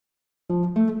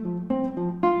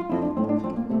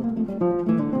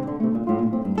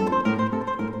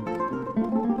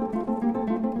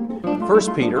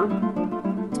1 Peter,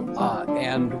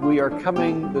 and we are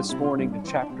coming this morning to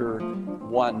chapter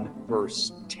 1,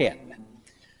 verse 10.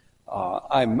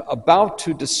 I'm about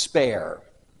to despair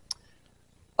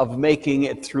of making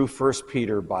it through 1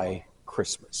 Peter by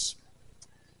Christmas.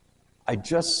 I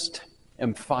just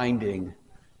am finding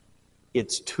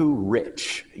it's too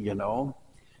rich, you know.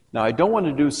 Now, I don't want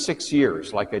to do 6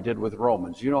 years like I did with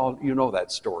Romans. You know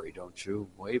that story, don't you?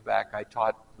 Way back, I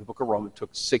taught the book of Romans. It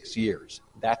took 6 years.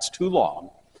 That's too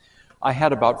long. I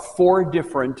had about 4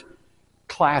 different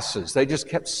classes. They just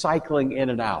kept cycling in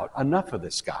and out. Enough of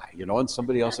this guy, you know, and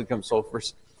somebody else would come. So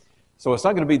it's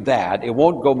not going to be that. It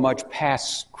won't go much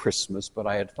past Christmas, but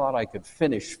I had thought I could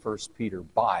finish 1 Peter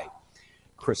by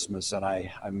Christmas, and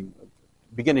I'm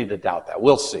beginning to doubt that.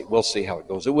 We'll see. We'll see how it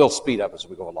goes. It will speed up as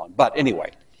we go along. But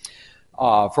anyway,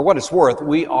 for what it's worth,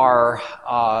 we are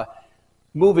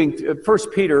moving. 1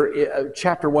 Peter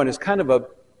chapter 1 is kind of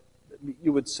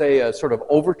you would say, a sort of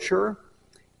overture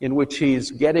in which he's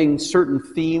getting certain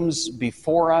themes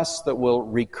before us that will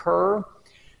recur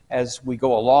as we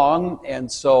go along.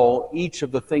 And so each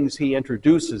of the things he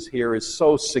introduces here is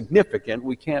so significant,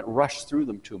 we can't rush through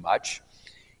them too much,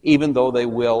 even though they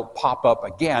will pop up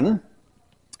again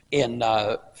in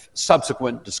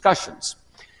subsequent discussions.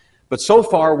 But so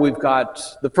far we've got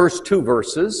the first 2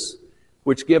 verses,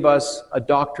 which give us a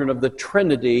doctrine of the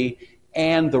Trinity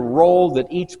and the role that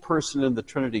each person in the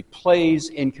Trinity plays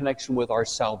in connection with our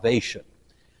salvation.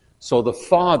 So the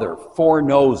Father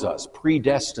foreknows us,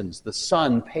 predestines. The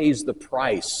Son pays the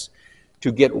price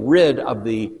to get rid of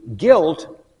the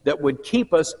guilt that would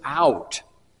keep us out,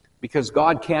 because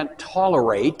God can't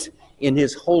tolerate in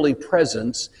his holy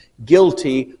presence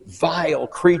guilty, vile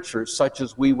creatures such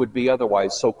as we would be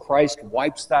otherwise. So Christ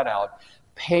wipes that out,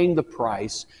 paying the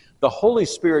price. The Holy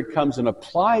Spirit comes and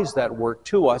applies that work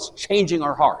to us, changing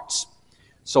our hearts.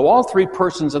 So all 3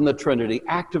 persons in the Trinity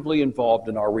actively involved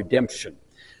in our redemption,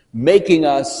 making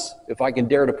us, if I can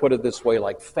dare to put it this way,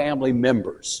 like family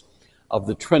members of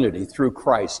the Trinity through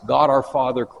Christ, God our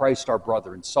Father, Christ our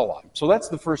brother, and so on. So that's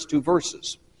the first 2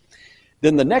 verses.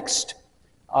 Then the next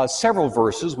several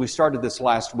verses, we started this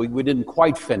last week, we didn't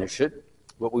quite finish it,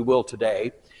 but we will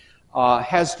today,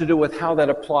 has to do with how that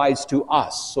applies to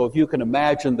us. So if you can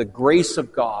imagine the grace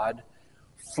of God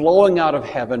flowing out of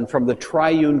heaven from the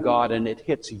triune God, and it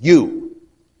hits you.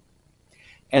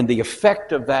 And the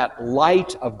effect of that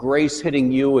light of grace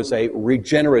hitting you is a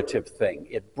regenerative thing.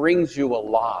 It brings you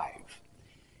alive.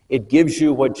 It gives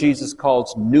you what Jesus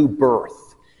calls new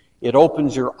birth. It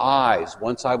opens your eyes.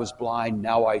 Once I was blind,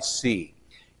 now I see.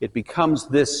 It becomes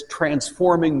this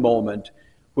transforming moment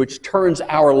which turns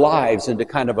our lives into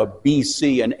kind of a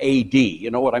BC and AD.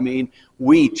 You know what I mean?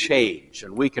 We change,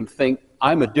 and we can think,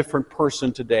 I'm a different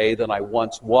person today than I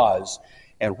once was.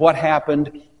 And what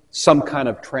happened? Some kind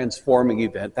of transforming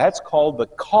event. That's called the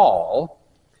call.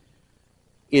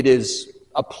 It is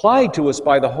applied to us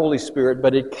by the Holy Spirit,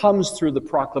 but it comes through the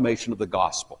proclamation of the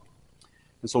gospel.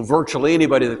 And so virtually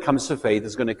anybody that comes to faith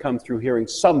is going to come through hearing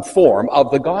some form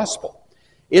of the gospel.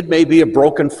 It may be a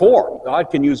broken form. God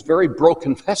can use very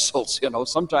broken vessels. You know,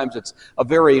 sometimes it's a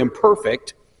very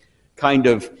imperfect kind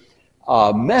of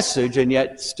message, and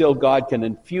yet still God can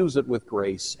infuse it with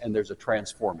grace, and there's a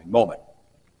transforming moment.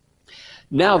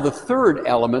 Now, the third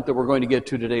element that we're going to get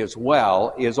to today as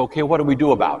well is, okay, what do we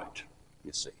do about it?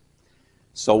 You see.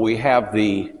 So we have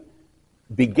the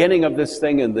beginning of this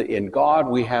thing in God.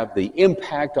 We have the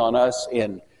impact on us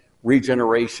in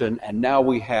regeneration, and now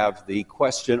we have the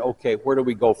question, okay, where do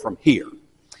we go from here?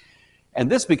 And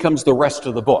this becomes the rest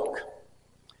of the book.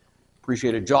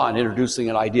 Appreciated John introducing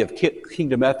an idea of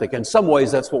kingdom ethic. In some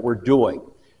ways, that's what we're doing.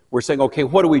 We're saying, okay,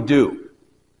 what do we do?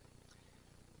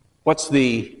 What's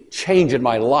the change in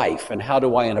my life, and how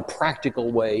do I, in a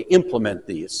practical way, implement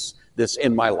this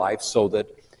in my life so that,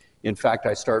 in fact,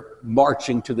 I start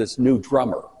marching to this new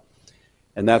drummer?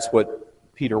 And that's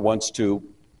what Peter wants to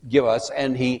give us,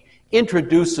 and he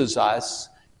introduces us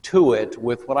to it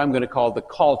with what I'm going to call the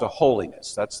call to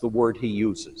holiness. That's the word he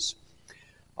uses.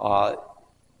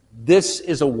 This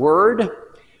is a word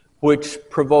which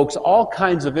provokes all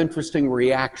kinds of interesting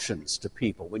reactions to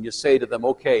people. When you say to them,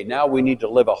 okay, now we need to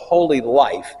live a holy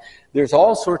life, there's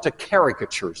all sorts of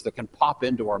caricatures that can pop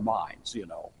into our minds, you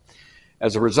know,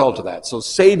 as a result of that. So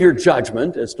save your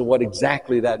judgment as to what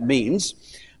exactly that means.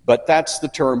 But that's the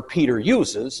term Peter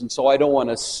uses, and so I don't want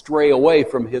to stray away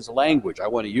from his language. I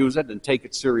want to use it and take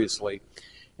it seriously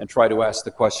and try to ask the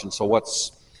question, so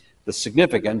what's the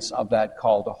significance of that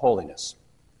call to holiness?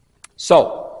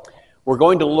 So, we're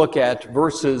going to look at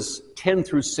verses 10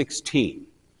 through 16.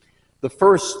 The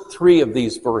first 3 of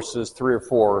these verses, 3 or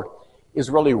 4, is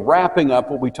really wrapping up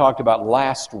what we talked about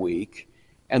last week,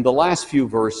 and the last few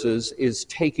verses is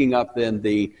taking up then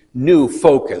the new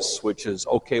focus, which is,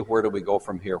 okay, where do we go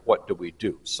from here? What do we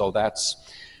do? So that's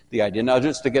the idea. Now,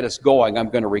 just to get us going, I'm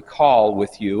going to recall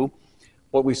with you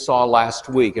what we saw last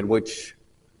week, in which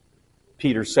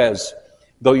Peter says,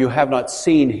 though you have not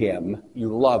seen him, you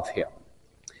love him.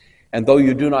 And though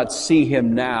you do not see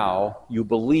him now, you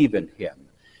believe in him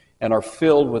and are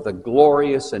filled with a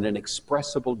glorious and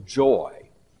inexpressible joy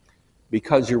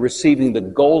because you're receiving the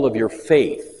goal of your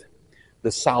faith,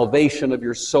 the salvation of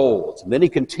your souls. And then he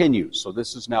continues. So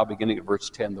this is now beginning at verse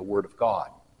 10, the word of God.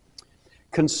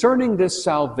 Concerning this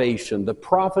salvation, the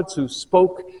prophets who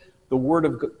spoke the word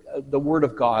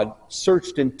of God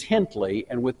searched intently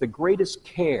and with the greatest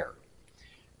care,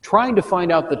 trying to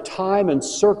find out the time and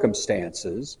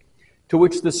circumstances to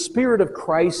which the Spirit of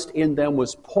Christ in them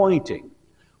was pointing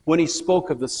when he spoke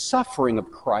of the suffering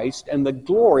of Christ and the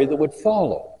glory that would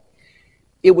follow.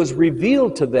 It was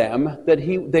revealed to them that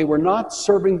they were not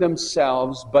serving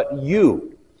themselves but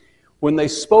you, when they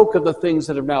spoke of the things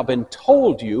that have now been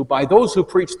told you by those who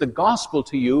preached the gospel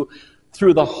to you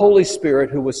through the Holy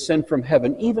Spirit who was sent from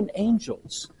heaven. Even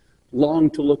angels long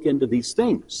to look into these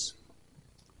things.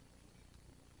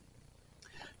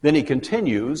 Then he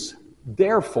continues,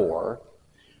 therefore,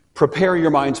 prepare your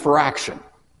minds for action.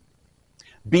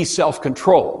 Be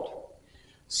self-controlled.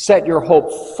 Set your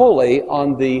hope fully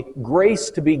on the grace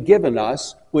to be given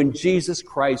us when Jesus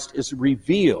Christ is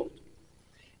revealed.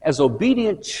 As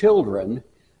obedient children,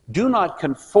 do not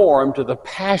conform to the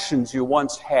passions you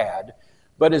once had,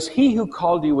 but as he who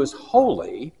called you is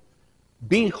holy,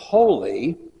 be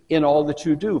holy in all that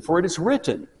you do. For it is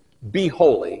written, be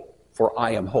holy, for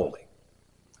I am holy.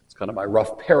 It's kind of my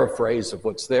rough paraphrase of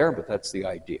what's there, but that's the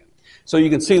idea. So you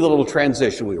can see the little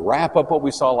transition. We wrap up what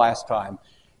we saw last time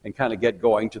and kind of get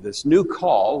going to this new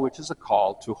call, which is a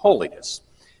call to holiness.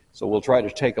 So we'll try to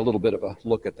take a little bit of a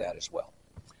look at that as well.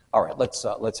 All right, let's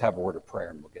have a word of prayer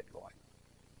and we'll get going.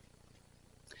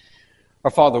 Our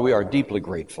Father, we are deeply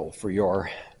grateful for your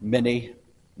many,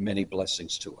 many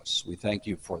blessings to us. We thank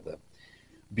you for the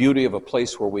beauty of a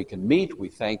place where we can meet. We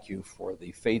thank you for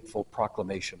the faithful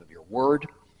proclamation of your word.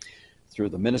 Through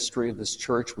the ministry of this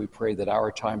church, we pray that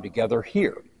our time together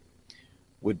here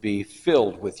would be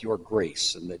filled with your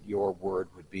grace and that your word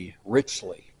would be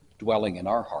richly dwelling in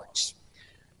our hearts.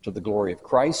 To the glory of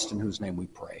Christ, in whose name we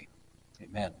pray.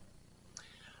 Amen.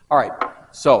 All right,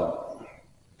 so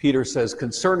Peter says,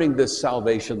 concerning this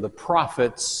salvation, the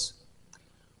prophets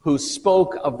who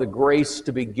spoke of the grace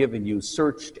to be given you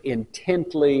searched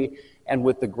intently and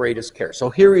with the greatest care. So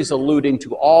here he's alluding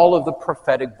to all of the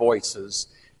prophetic voices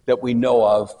that we know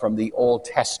of from the Old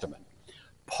Testament.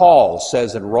 Paul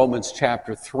says in Romans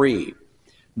chapter 3,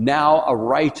 now a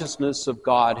righteousness of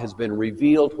God has been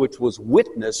revealed, which was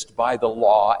witnessed by the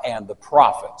law and the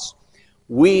prophets.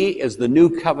 We, as the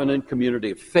new covenant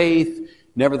community of faith,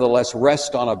 nevertheless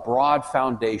rest on a broad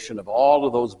foundation of all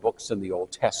of those books in the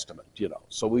Old Testament,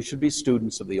 So we should be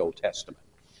students of the Old Testament.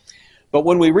 But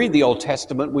when we read the Old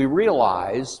Testament, we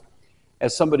realize,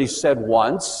 as somebody said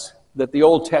once, that the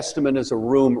Old Testament is a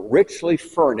room richly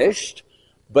furnished,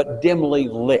 but dimly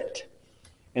lit.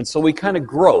 And so we kind of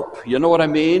grope, you know what I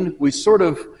mean? We sort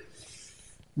of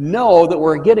know that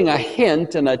we're getting a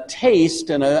hint and a taste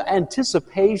and an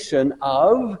anticipation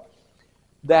of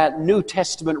that New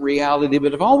Testament reality.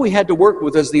 But if all we had to work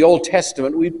with is the Old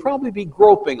Testament, we'd probably be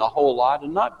groping a whole lot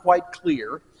and not quite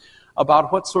clear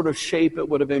about what sort of shape it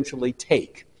would eventually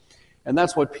take. And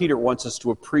that's what Peter wants us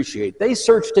to appreciate. They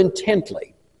searched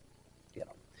intently.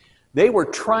 They were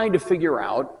trying to figure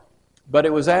out, but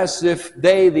it was as if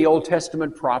they, the Old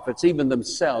Testament prophets, even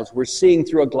themselves, were seeing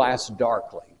through a glass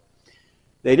darkly.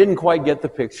 They didn't quite get the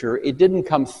picture. It didn't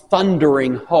come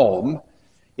thundering home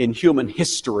in human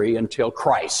history until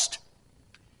Christ.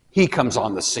 He comes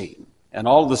on the scene, and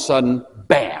all of a sudden,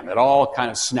 bam, it all kind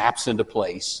of snaps into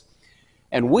place.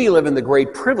 And we live in the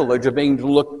great privilege of being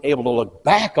able to look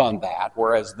back on that,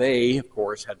 whereas they, of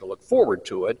course, had to look forward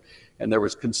to it, and there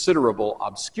was considerable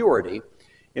obscurity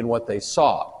in what they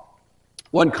saw.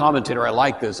 One commentator, I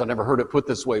like this, I never heard it put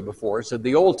this way before, said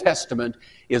the Old Testament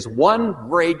is one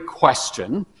great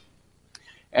question,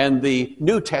 and the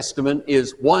New Testament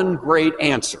is one great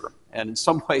answer. And in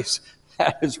some ways,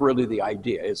 that is really the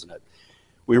idea, isn't it?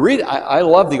 We read. I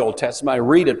love the Old Testament. I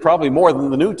read it probably more than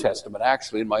the New Testament,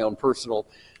 actually, in my own personal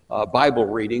Bible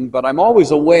reading. But I'm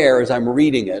always aware, as I'm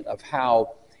reading it, of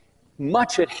how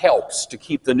much it helps to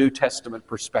keep the New Testament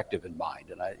perspective in mind.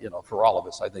 And for all of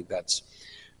us, I think that's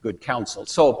good counsel.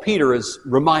 So Peter is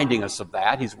reminding us of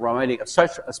that. He's reminding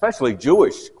especially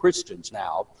Jewish Christians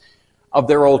now of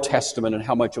their Old Testament and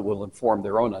how much it will inform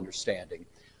their own understanding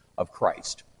of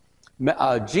Christ.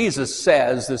 Jesus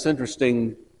says this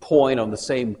interesting point on the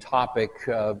same topic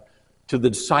to the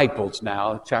disciples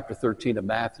now, chapter 13 of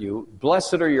Matthew.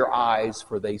 Blessed are your eyes,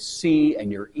 for they see,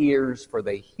 and your ears, for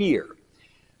they hear.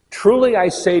 Truly I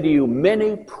say to you,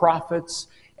 many prophets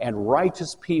and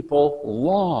righteous people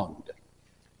longed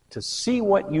to see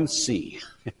what you see,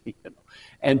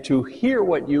 and to hear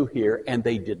what you hear, and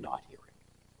they did not hear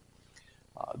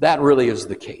it. That really is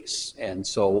the case. And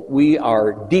so we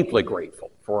are deeply grateful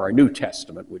for our New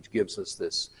Testament, which gives us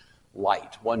this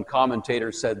light. One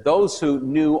commentator said, those who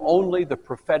knew only the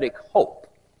prophetic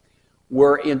hope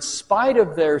were, in spite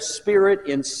of their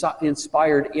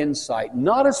Spirit-inspired insight,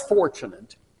 not as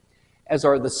fortunate as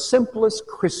are the simplest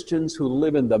Christians who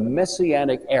live in the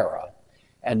Messianic era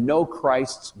and know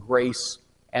Christ's grace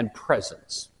and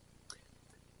presence.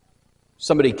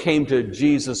 Somebody came to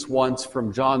Jesus once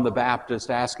from John the Baptist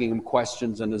asking him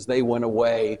questions, and as they went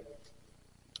away,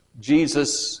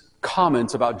 Jesus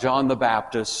comments about John the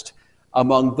Baptist,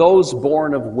 among those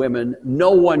born of women,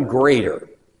 no one greater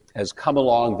has come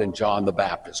along than John the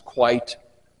Baptist. Quite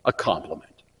a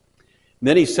compliment. And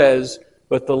then he says,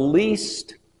 but the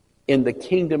least in the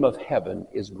kingdom of heaven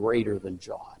is greater than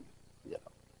John.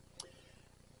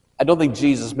 I don't think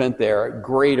Jesus meant there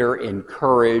greater in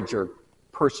courage or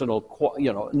personal,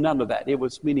 none of that. It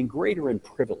was meaning greater in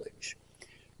privilege.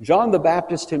 John the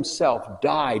Baptist himself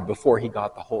died before he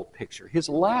got the whole picture. His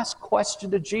last question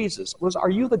to Jesus was,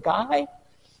 are you the guy?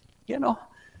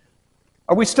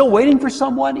 Are we still waiting for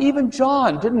someone? Even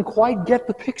John didn't quite get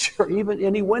the picture,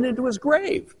 and he went into his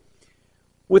grave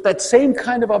with that same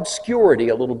kind of obscurity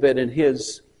a little bit in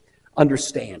his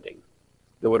understanding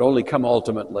that would only come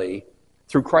ultimately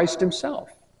through Christ himself.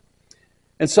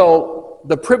 And so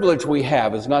the privilege we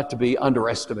have is not to be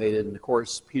underestimated, and of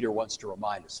course Peter wants to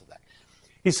remind us of that.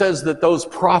 He says that those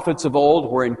prophets of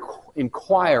old were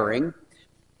inquiring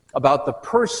about the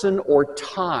person or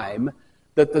time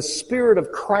that the Spirit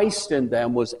of Christ in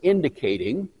them was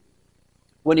indicating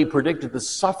when he predicted the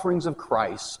sufferings of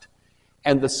Christ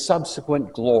and the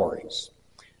subsequent glories.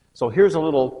 So here's a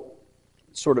little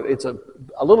it's a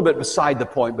little bit beside the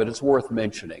point, but it's worth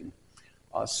mentioning.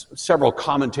 Several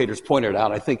commentators pointed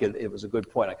out, I think it was a good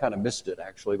point, I kind of missed it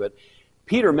actually, but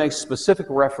Peter makes specific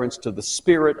reference to the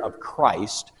Spirit of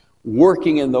Christ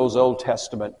working in those Old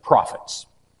Testament prophets.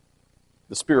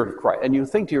 The Spirit of Christ. And you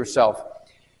think to yourself,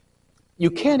 you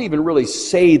can't even really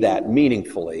say that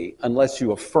meaningfully unless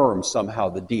you affirm somehow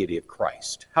the deity of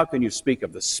Christ. How can you speak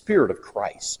of the Spirit of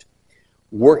Christ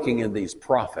working in these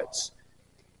prophets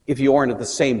if you aren't at the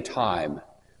same time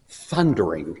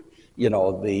thundering,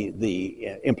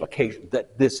 the implication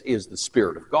that this is the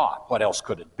Spirit of God? What else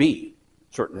could it be?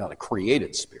 Certainly not a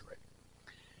created spirit.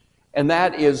 And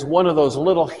that is one of those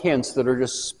little hints that are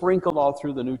just sprinkled all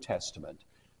through the New Testament,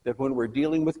 that when we're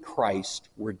dealing with Christ,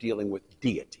 we're dealing with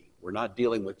deity. We're not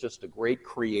dealing with just a great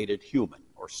created human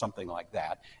or something like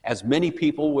that, as many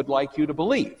people would like you to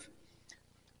believe.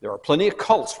 There are plenty of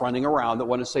cults running around that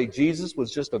want to say Jesus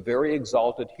was just a very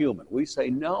exalted human. We say,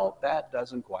 no, that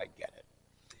doesn't quite get it.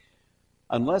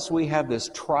 Unless we have this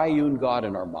triune God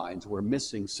in our minds, we're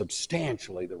missing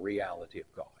substantially the reality of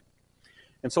God.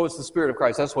 And so it's the Spirit of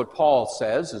Christ. That's what Paul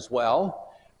says as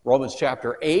well. Romans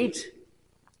chapter 8,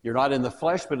 you're not in the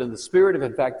flesh, but in the Spirit. If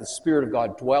in fact the Spirit of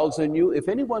God dwells in you. If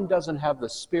anyone doesn't have the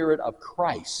Spirit of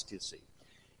Christ, you see.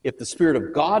 If the Spirit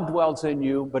of God dwells in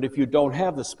you, but if you don't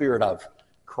have the Spirit of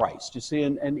Christ, you see,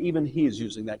 and even he's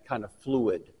using that kind of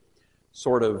fluid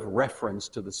sort of reference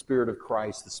to the Spirit of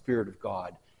Christ, the Spirit of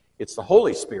God. It's the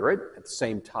Holy Spirit. At the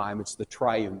same time, it's the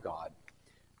triune God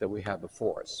that we have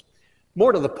before us.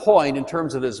 More to the point, in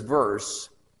terms of this verse,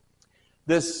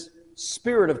 this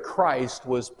Spirit of Christ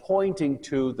was pointing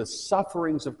to the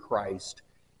sufferings of Christ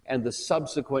and the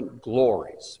subsequent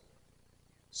glories.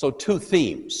 So two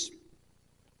themes,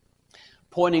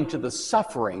 pointing to the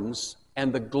sufferings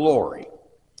and the glory.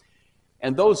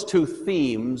 And those two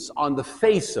themes, on the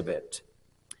face of it,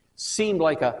 seemed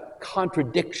like a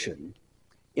contradiction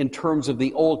in terms of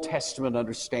the Old Testament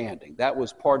understanding. That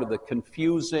was part of the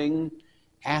confusing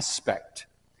aspect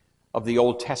of the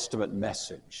Old Testament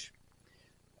message.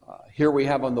 Here we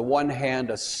have on the one hand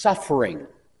a suffering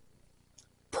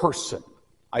person,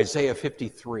 Isaiah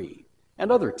 53, and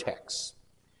other texts.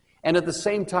 And at the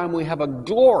same time we have a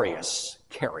glorious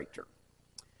character.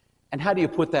 And how do you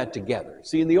put that together?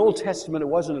 See, in the Old Testament it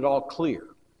wasn't at all clear.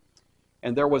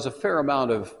 And there was a fair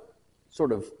amount of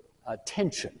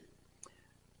tension,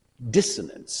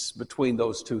 dissonance between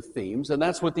those two themes, and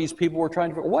that's what these people were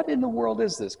trying to figure. What in the world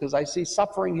is this? Because I see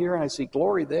suffering here and I see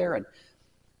glory there, and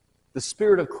The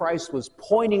Spirit of Christ was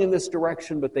pointing in this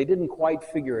direction, but they didn't quite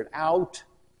figure it out.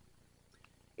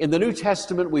 In the New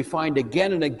Testament, we find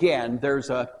again and again there's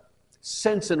a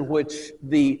sense in which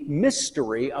the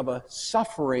mystery of a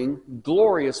suffering,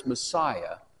 glorious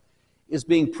Messiah is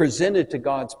being presented to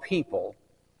God's people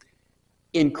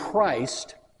in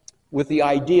Christ, with the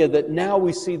idea that now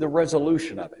we see the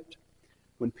resolution of it.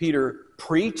 When Peter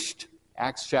preached,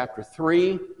 Acts chapter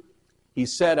 3, he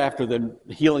said after the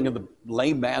healing of the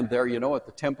lame man there, at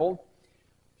the temple,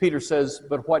 Peter says,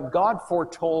 "But what God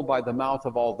foretold by the mouth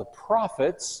of all the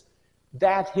prophets,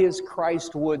 that his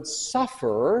Christ would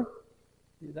suffer,"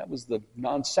 that was the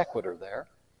non sequitur there,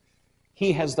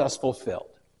 "he has thus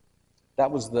fulfilled."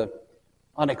 That was the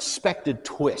unexpected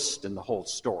twist in the whole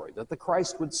story, that the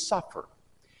Christ would suffer.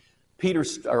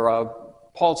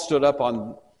 Paul stood up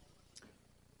on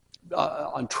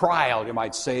trial, you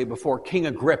might say, before King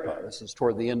Agrippa. This is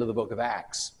toward the end of the book of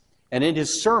Acts. And in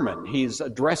his sermon, he's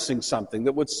addressing something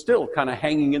that was still kind of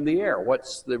hanging in the air.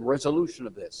 What's the resolution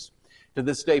of this? To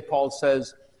this day, Paul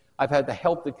says, "I've had the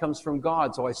help that comes from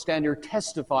God, so I stand here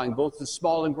testifying, both to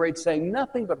small and great, saying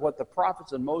nothing but what the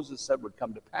prophets and Moses said would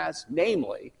come to pass,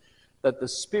 namely, that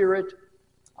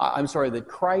that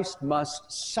Christ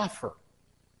must suffer,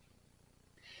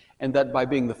 and that by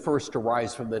being the first to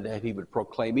rise from the dead, he would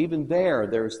proclaim." Even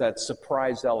there's that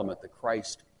surprise element that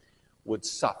Christ would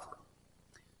suffer.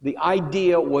 The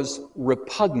idea was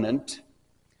repugnant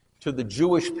to the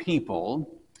Jewish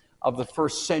people of the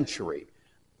first century.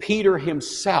 Peter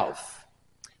himself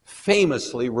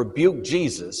famously rebuked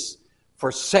Jesus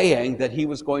for saying that he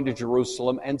was going to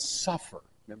Jerusalem and suffer.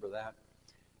 Remember that?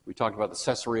 We talked about the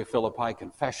Caesarea Philippi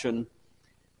confession.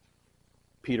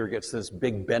 Peter gets this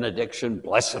big benediction.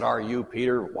 "Blessed are you,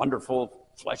 Peter, wonderful,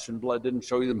 flesh and blood didn't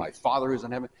show you that my Father who's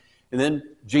in heaven." And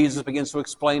then Jesus begins to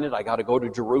explain it. I got to go to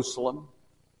Jerusalem.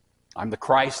 I'm the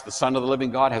Christ, the Son of the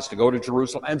living God, has to go to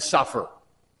Jerusalem and suffer.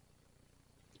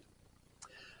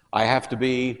 I have to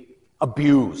be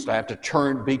abused. I have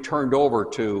to be turned over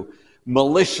to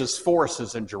malicious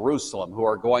forces in Jerusalem who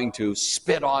are going to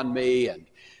spit on me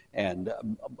and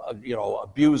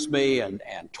abuse me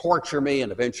and torture me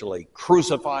and eventually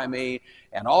crucify me.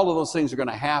 And all of those things are going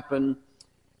to happen.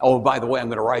 Oh, by the way, I'm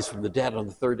going to rise from the dead on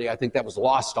the third day. I think that was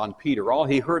lost on Peter. All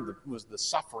he heard was the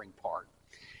suffering part.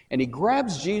 And he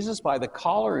grabs Jesus by the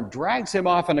collar and drags him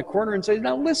off in a corner and says,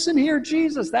 "Now listen here,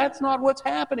 Jesus, that's not what's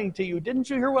happening to you. Didn't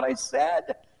you hear what I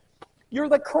said? You're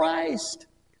the Christ.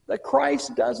 The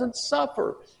Christ doesn't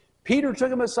suffer." Peter took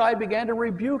him aside, began to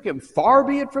rebuke him. "Far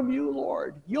be it from you,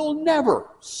 Lord. You'll never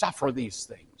suffer these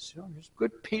things." There's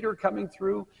good Peter coming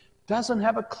through, doesn't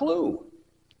have a clue,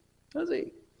 does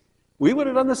he? We would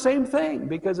have done the same thing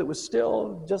because it was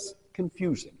still just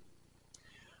confusing.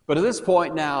 But at this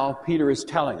point now, Peter is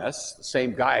telling us, the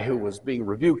same guy who was being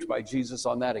rebuked by Jesus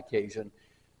on that occasion,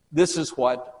 this is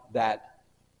what that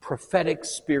prophetic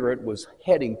spirit was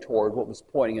heading toward, what was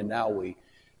pointing, and now we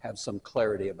have some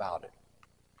clarity about it.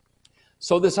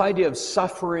 So this idea of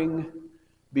suffering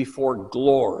before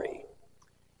glory,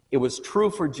 it was true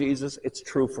for Jesus, it's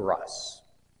true for us.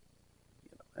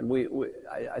 And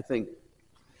I think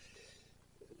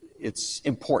it's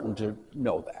important to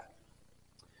know that.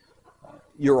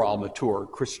 You're all mature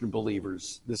Christian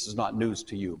believers. This is not news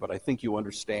to you, but I think you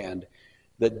understand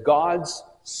that God's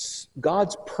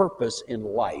purpose in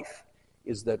life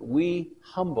is that we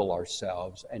humble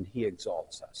ourselves and he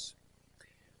exalts us.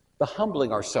 The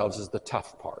humbling ourselves is the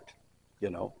tough part,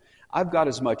 I've got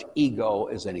as much ego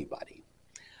as anybody.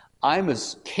 I'm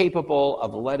as capable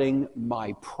of letting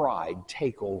my pride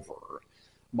take over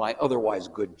my otherwise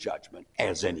good judgment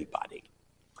as anybody.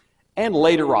 And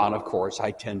later on, of course,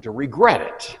 I tend to regret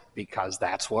it because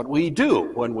that's what we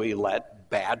do when we let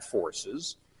bad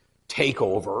forces take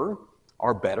over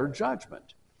our better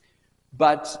judgment.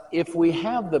 But if we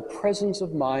have the presence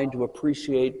of mind to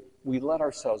appreciate, we let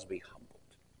ourselves be humbled.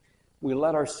 We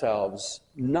let ourselves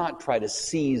not try to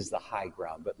seize the high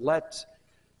ground, but let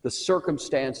the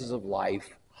circumstances of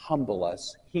life humble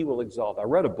us. He will exalt. I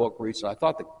read a book recently. I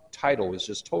thought the title was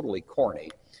just totally corny.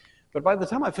 But by the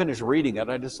time I finished reading it,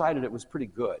 I decided it was pretty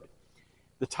good.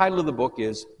 The title of the book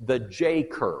is The J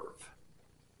Curve.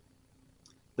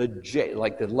 The J,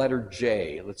 like the letter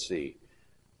J. Let's see.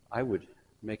 I would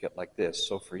make it like this.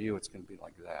 So for you, it's going to be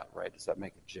like that, right? Does that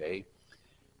make a J?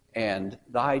 And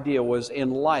the idea was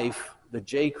in life, the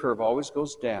J curve always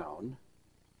goes down,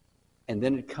 and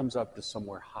then it comes up to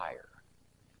somewhere higher.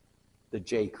 The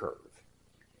J curve.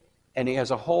 And he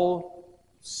has a whole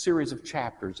series of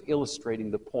chapters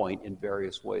illustrating the point in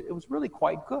various ways. It was really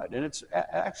quite good. And it's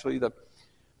actually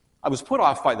I was put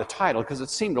off by the title because it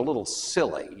seemed a little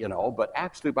silly, but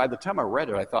actually by the time I read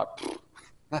it, I thought,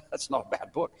 that's not a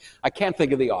bad book. I can't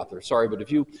think of the author, sorry, but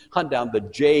if you hunt down the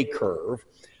J curve,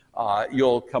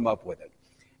 you'll come up with it.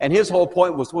 And his whole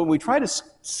point was when we try to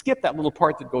skip that little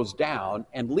part that goes down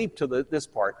and leap to this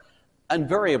part,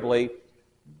 invariably,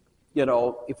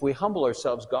 if we humble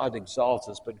ourselves, God exalts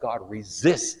us, but God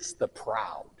resists the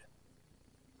proud.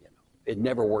 It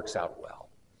never works out well.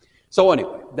 So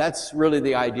anyway, that's really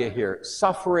the idea here.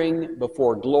 Suffering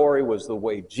before glory was the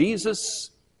way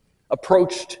Jesus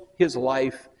approached his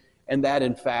life, and that,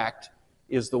 in fact,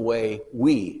 is the way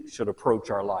we should approach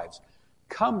our lives.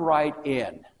 Come right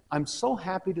in. I'm so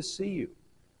happy to see you.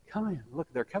 Come in. Look,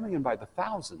 they're coming in by the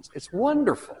thousands. It's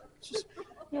wonderful. It's just,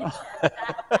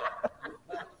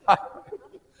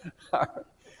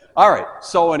 All right.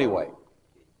 So anyway,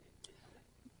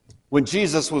 when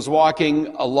Jesus was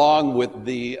walking along with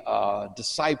the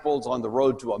disciples on the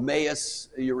road to Emmaus,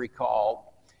 you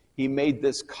recall, he made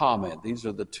this comment. These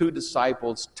are the two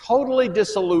disciples totally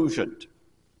disillusioned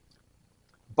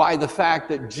by the fact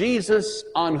that Jesus,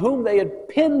 on whom they had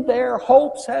pinned their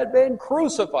hopes, had been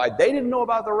crucified. They didn't know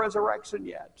about the resurrection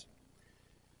yet.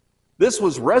 This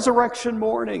was resurrection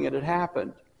morning, and it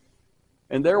happened.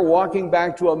 And they're walking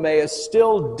back to Emmaus,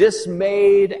 still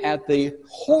dismayed at the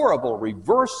horrible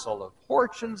reversal of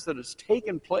fortunes that has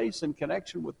taken place in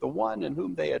connection with the one in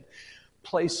whom they had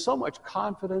placed so much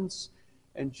confidence.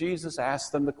 And Jesus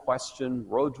asked them the question,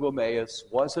 road to Emmaus,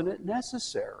 wasn't it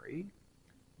necessary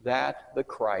that the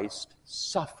Christ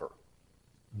suffer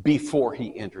before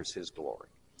he enters his glory?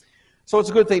 So it's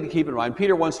a good thing to keep in mind.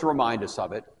 Peter wants to remind us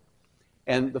of it.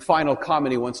 And the final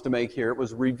comment he wants to make here, it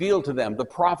was revealed to them, the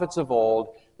prophets of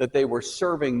old, that they were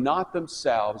serving not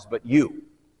themselves, but you,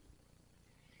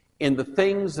 in the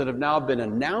things that have now been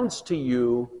announced to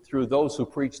you through those who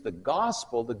preach the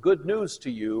gospel, the good news to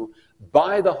you,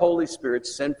 by the Holy Spirit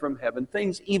sent from heaven,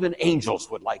 things even angels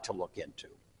would like to look into.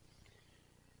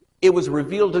 It was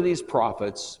revealed to these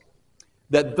prophets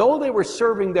that though they were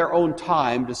serving their own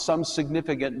time to some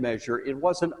significant measure, it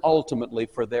wasn't ultimately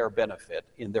for their benefit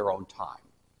in their own time.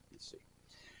 You see,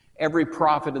 every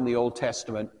prophet in the Old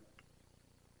Testament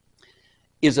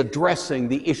is addressing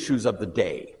the issues of the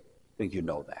day. I think you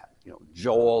know that.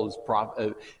 Joel is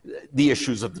the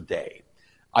issues of the day.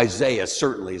 Isaiah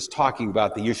certainly is talking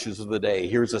about the issues of the day.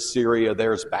 Here's Assyria,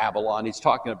 there's Babylon. He's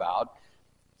talking about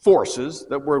forces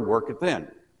that were at work then.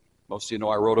 Most of you know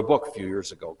I wrote a book a few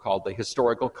years ago called The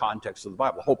Historical Context of the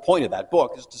Bible. The whole point of that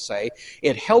book is to say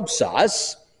it helps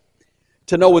us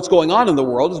to know what's going on in the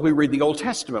world as we read the Old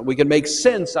Testament. We can make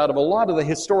sense out of a lot of the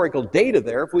historical data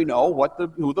there if we know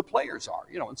who the players are.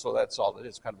 And so that's all it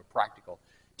is, kind of a practical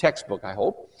textbook, I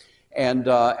hope. And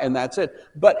that's it.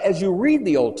 But as you read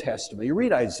the Old Testament, you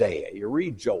read Isaiah, you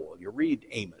read Joel, you read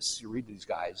Amos, you read these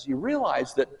guys, you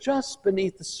realize that just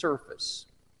beneath the surface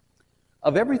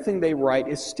of everything they write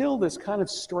is still this kind of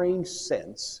strange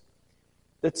sense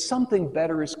that something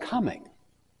better is coming.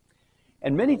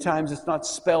 And many times it's not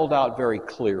spelled out very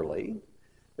clearly.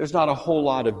 There's not a whole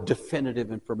lot of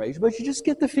definitive information, but you just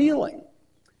get the feeling.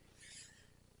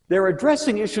 They're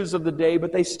addressing issues of the day,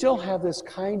 but they still have this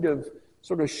kind of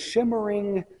sort of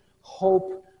shimmering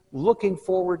hope, looking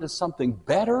forward to something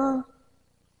better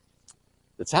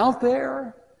that's out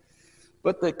there.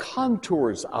 But the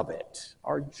contours of it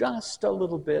are just a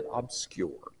little bit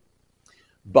obscure.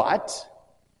 But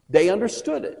they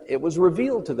understood it. It was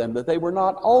revealed to them that they were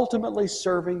not ultimately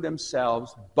serving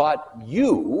themselves, but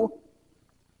you,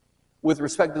 with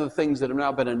respect to the things that have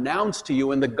now been announced to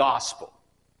you in the gospel,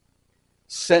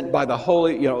 sent by the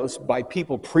Holy, by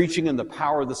people preaching in the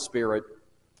power of the Spirit.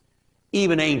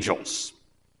 Even angels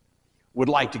would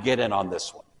like to get in on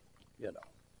this one,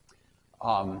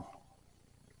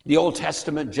 The Old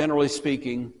Testament, generally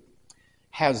speaking,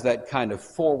 has that kind of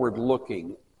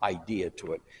forward-looking idea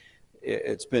to it.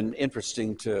 It's been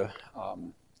interesting to,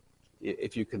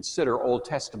 if you consider Old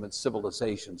Testament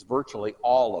civilizations, virtually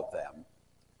all of them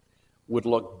would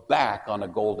look back on a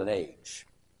golden age.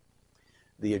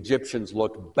 The Egyptians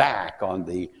looked back on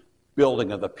the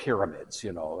building of the pyramids,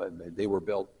 and they were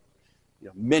built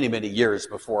many, many years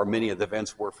before many of the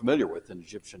events we're familiar with in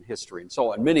Egyptian history and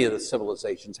so on. Many of the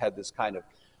civilizations had this kind of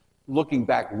looking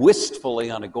back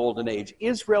wistfully on a golden age.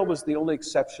 Israel was the only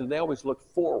exception. They always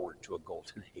looked forward to a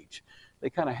golden age. They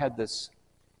kind of had this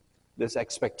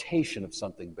expectation of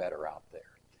something better out there.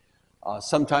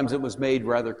 Sometimes it was made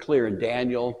rather clear in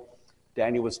Daniel.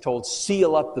 Daniel was told,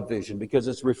 seal up the vision because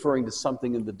it's referring to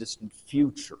something in the distant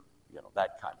future,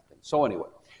 that kind of thing. So anyway,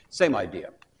 same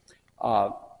idea.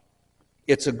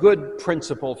 It's a good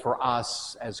principle for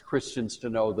us as Christians to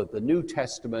know that the New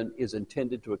Testament is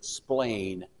intended to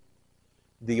explain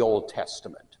the Old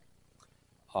Testament.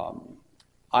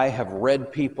 I have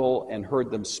read people and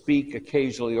heard them speak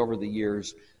occasionally over the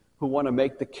years who want to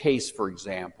make the case, for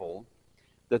example,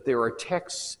 that there are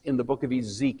texts in the book of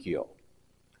Ezekiel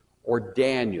or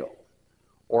Daniel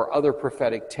or other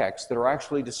prophetic texts that are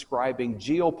actually describing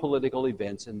geopolitical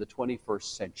events in the 21st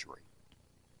century.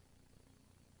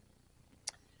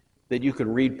 That you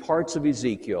can read parts of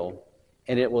Ezekiel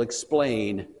and it will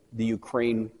explain the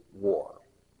Ukraine war.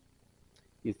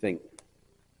 You think,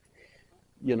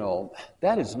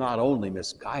 that is not only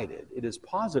misguided, it is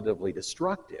positively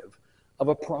destructive of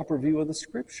a proper view of the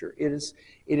Scripture. It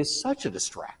is such a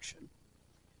distraction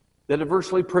that it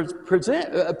virtually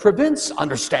prevents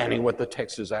understanding what the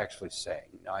text is actually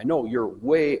saying. Now, I know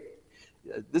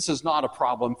this is not a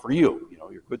problem for you.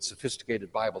 You're good,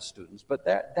 sophisticated Bible students, but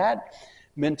that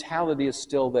mentality is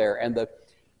still there. And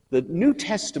the New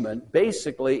Testament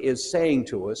basically is saying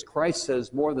to us, Christ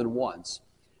says more than once,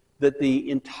 that the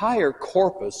entire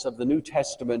corpus of the New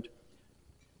Testament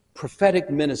prophetic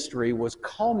ministry was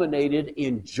culminated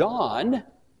in John.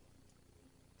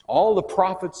 All the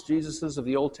prophets, Jesuses of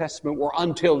the Old Testament, were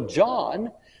until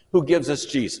John, who gives us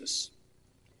Jesus.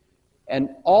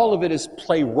 And all of it is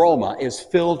pleroma, is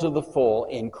filled to the full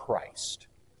in Christ.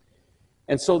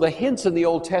 And so the hints in the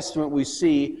Old Testament we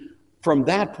see from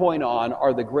that point on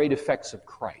are the great effects of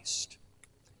Christ.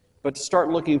 But to start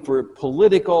looking for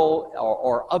political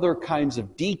or other kinds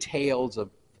of details of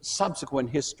subsequent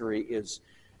history is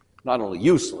not only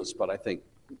useless, but I think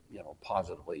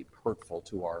positively hurtful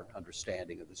to our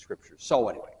understanding of the Scriptures. So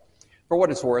anyway, for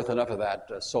what it's worth, enough of that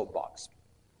soapbox.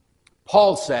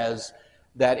 Paul says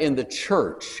that in the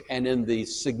church and in the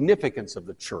significance of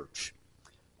the church,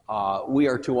 we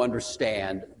are to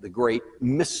understand the great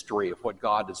mystery of what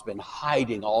God has been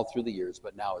hiding all through the years,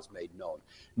 but now is made known.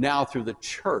 Now through the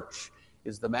church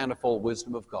is the manifold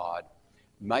wisdom of God,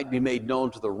 might be made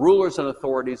known to the rulers and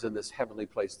authorities in this heavenly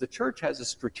place. The church has a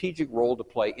strategic role to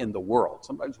play in the world.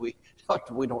 Sometimes we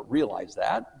don't realize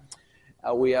that.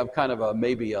 We have kind of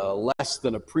maybe a less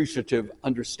than appreciative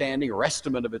understanding or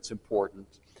estimate of its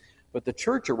importance. But the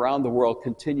church around the world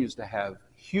continues to have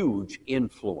huge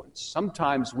influence.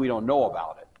 Sometimes we don't know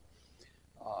about it.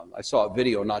 I saw a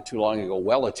video not too long ago,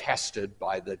 well attested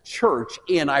by the church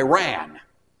in Iran.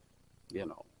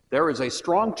 There is a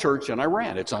strong church in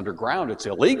Iran. It's underground, it's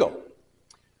illegal,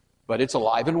 but it's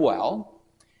alive and well,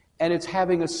 and it's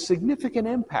having a significant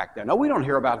impact there. Now, we don't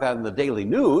hear about that in the daily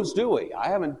news, do we? I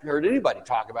haven't heard anybody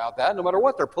talk about that, no matter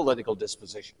what their political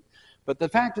disposition. But the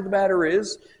fact of the matter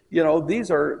is,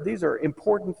 these are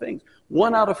important things.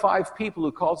 1 out of 5 people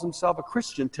who calls himself a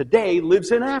Christian today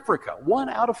lives in Africa. 1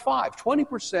 out of 5.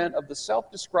 20% of the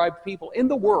self-described people in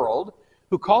the world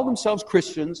who call themselves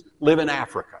Christians live in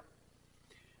Africa.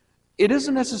 It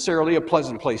isn't necessarily a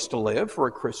pleasant place to live for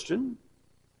a Christian.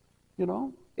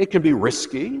 It can be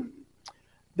risky.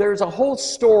 There's a whole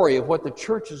story of what the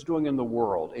church is doing in the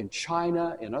world, in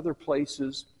China, in other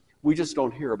places. We just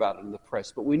don't hear about it in the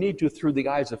press, but we need to, through the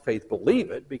eyes of faith,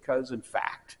 believe it, because in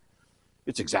fact,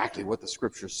 it's exactly what the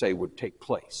Scriptures say would take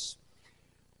place.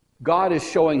 God is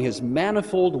showing his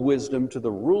manifold wisdom to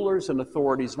the rulers and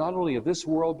authorities, not only of this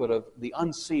world, but of the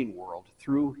unseen world,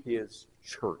 through his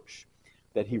church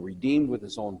that he redeemed with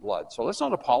his own blood. So let's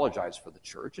not apologize for the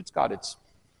church. It's got its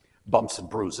bumps and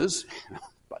bruises,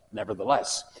 but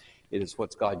nevertheless, it is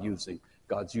what God's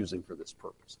using for this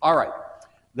purpose. All right,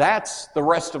 that's the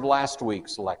rest of last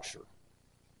week's lecture.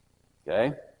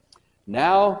 Okay?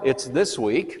 Now it's this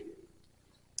week,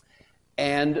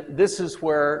 and this is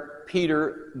where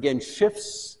Peter again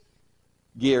shifts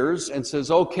gears and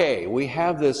says, okay, we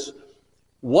have this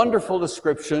wonderful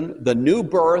description. The new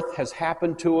birth has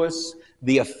happened to us,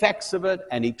 the effects of it,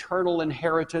 an eternal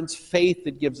inheritance, faith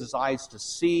that gives us eyes to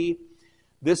see.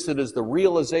 This that is the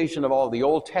realization of all the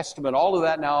Old Testament, all of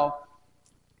that now.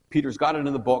 Peter's got it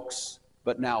in the books,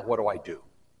 but now what do I do?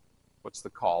 What's the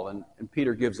call? And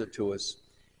Peter gives it to us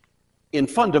in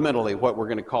fundamentally what we're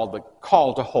going to call the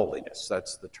call to holiness.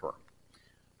 That's the term.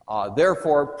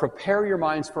 Therefore, prepare your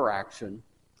minds for action.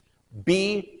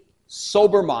 Be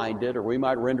sober-minded, or we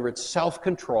might render it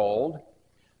self-controlled.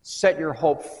 Set your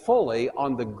hope fully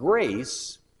on the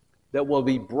grace that will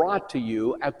be brought to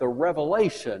you at the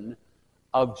revelation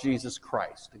of Jesus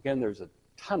Christ. Again, there's a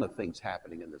ton of things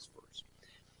happening in this verse.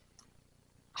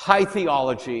 High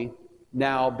theology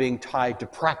now being tied to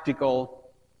practical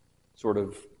sort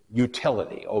of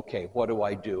utility. Okay, what do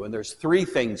I do? And there's 3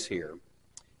 things here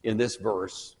in this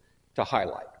verse to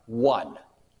highlight. 1,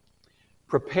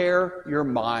 prepare your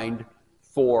mind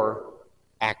for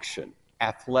action,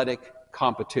 athletic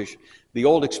competition. The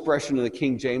old expression in the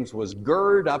King James was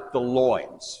gird up the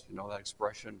loins. You know that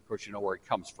expression? Of course, you know where it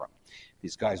comes from.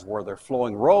 These guys wore their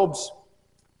flowing robes.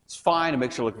 It's fine. It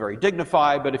makes you look very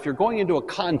dignified. But if you're going into a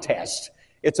contest,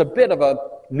 it's a bit of a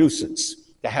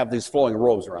nuisance to have these flowing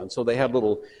robes around. So they had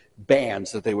little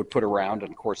bands that they would put around,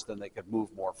 and of course then they could move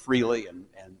more freely and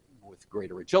with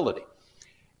greater agility.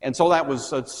 And so that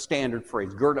was a standard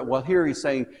phrase. Well, here he's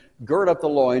saying, gird up the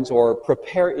loins, or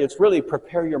prepare. It's really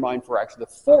prepare your mind for action. The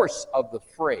force of the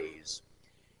phrase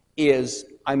is,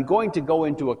 I'm going to go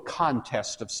into a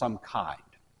contest of some kind.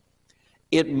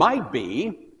 It might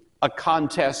be a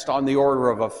contest on the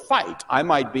order of a fight. I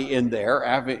might be in there,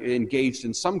 engaged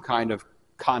in some kind of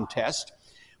contest,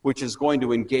 which is going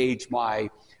to engage my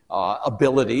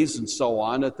abilities and so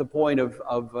on at the point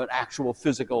of an actual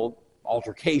physical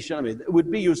altercation. I mean, it would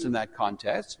be used in that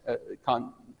context. It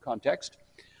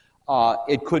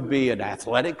could be an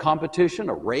athletic competition,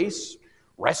 a race,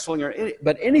 wrestling,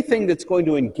 but anything that's going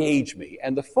to engage me.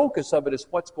 And the focus of it is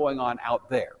what's going on out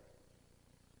there.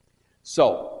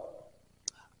 So,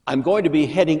 I'm going to be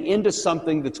heading into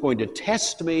something that's going to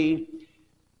test me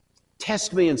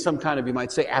in some kind of, you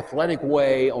might say, athletic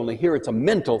way, only here it's a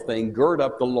mental thing, gird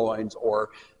up the loins, or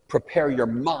prepare your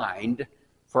mind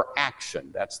for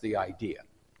action. That's the idea.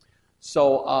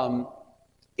 So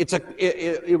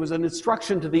it was an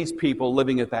instruction to these people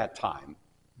living at that time,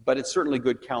 but it's certainly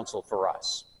good counsel for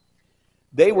us.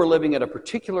 They were living at a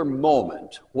particular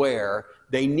moment where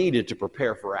they needed to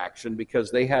prepare for action because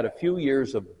they had a few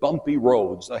years of bumpy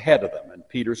roads ahead of them, and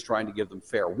Peter's trying to give them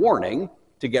fair warning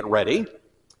to get ready,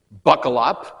 buckle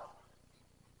up,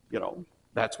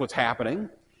 that's what's happening.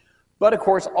 But of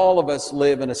course, all of us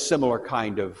live in a similar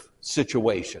kind of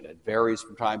situation. It varies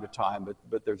from time to time,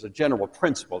 but there's a general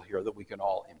principle here that we can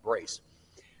all embrace.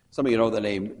 Some of you know the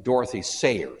name Dorothy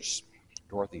Sayers.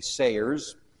 Dorothy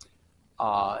Sayers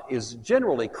is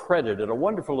generally credited. A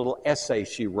wonderful little essay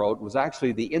she wrote was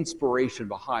actually the inspiration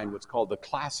behind what's called the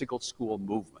classical school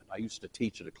movement. I used to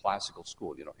teach at a classical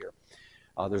school, here.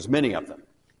 There's many of them.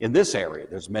 In this area,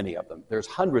 there's many of them. There's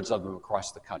hundreds of them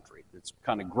across the country. It's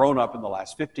kind of grown up in the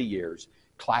last 50 years,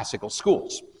 classical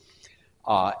schools.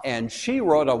 And she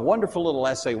wrote a wonderful little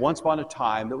essay once upon a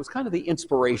time that was kind of the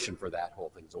inspiration for that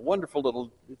whole thing. It's a wonderful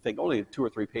little thing, only 2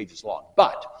 or 3 pages long.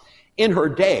 But in her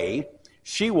day,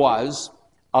 she was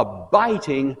a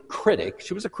biting critic.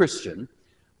 She was a Christian,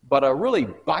 but a really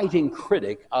biting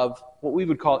critic of what we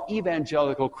would call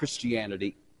evangelical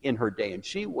Christianity in her day. And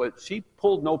she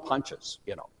pulled no punches,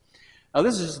 Now,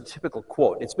 this is a typical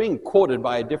quote. It's being quoted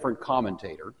by a different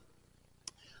commentator,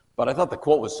 but I thought the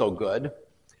quote was so good.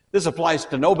 This applies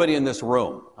to nobody in this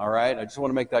room, all right? I just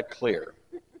want to make that clear.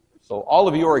 So all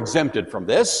of you are exempted from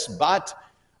this, but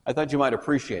I thought you might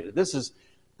appreciate it.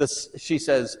 She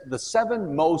says, the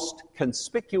 7 most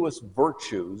conspicuous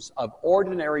virtues of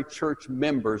ordinary church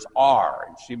members are,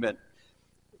 and she meant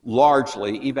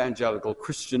largely evangelical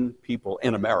Christian people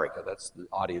in America. That's the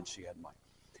audience she had in mind.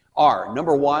 Are,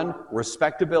 number 1,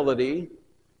 respectability,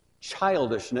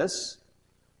 childishness,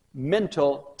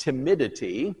 mental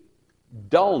timidity,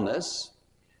 dullness,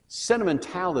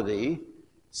 sentimentality,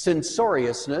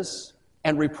 censoriousness,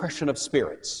 and repression of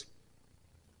spirits.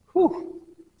 Whew.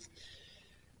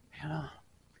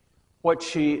 What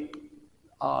she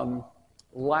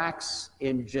lacks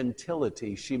in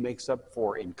gentility, she makes up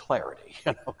for in clarity,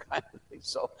 kind of thing.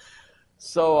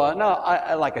 So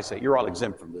no, like I say, you're all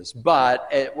exempt from this. But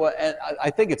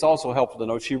I think it's also helpful to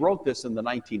note she wrote this in the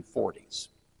 1940s.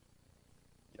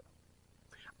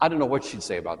 I don't know what she'd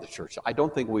say about the church. I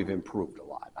don't think we've improved a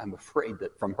lot. I'm afraid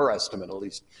that from her estimate, at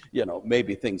least,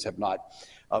 maybe things have not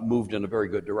moved in a very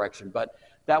good direction. But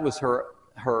that was her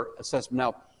assessment.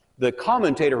 Now, the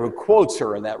commentator who quotes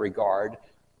her in that regard,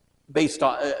 based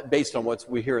on what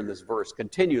we hear in this verse,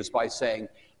 continues by saying,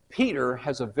 Peter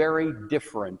has a very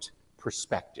different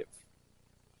perspective.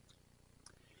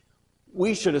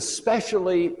 We should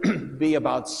especially be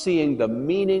about seeing the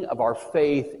meaning of our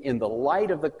faith in the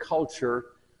light of the culture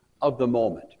of the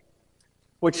moment.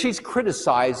 What she's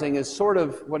criticizing is sort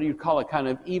of, what do you call it, kind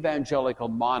of evangelical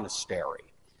monastery,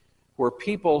 where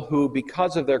people who,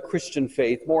 because of their Christian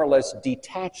faith, more or less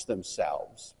detach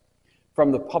themselves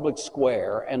from the public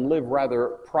square and live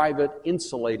rather private,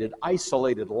 insulated,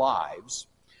 isolated lives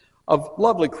of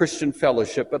lovely Christian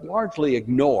fellowship, but largely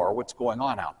ignore what's going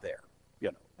on out there.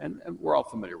 And we're all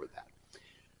familiar with that.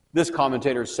 This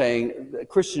commentator is saying that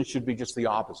Christians should be just the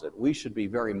opposite. We should be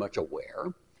very much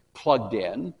aware, plugged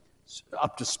in,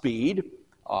 up to speed,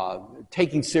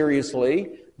 taking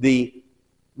seriously the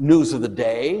news of the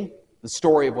day, the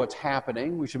story of what's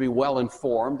happening. We should be well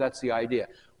informed. That's the idea.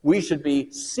 We should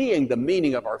be seeing the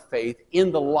meaning of our faith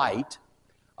in the light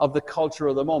of the culture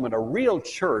of the moment. A real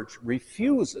church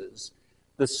refuses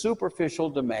the superficial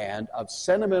demand of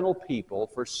sentimental people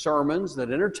for sermons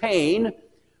that entertain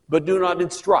but do not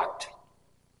instruct.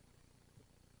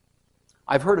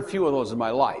 I've heard a few of those in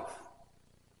my life.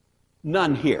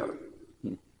 None here,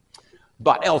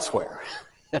 but elsewhere.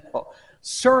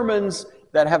 Sermons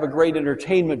that have a great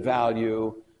entertainment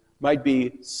value might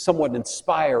be somewhat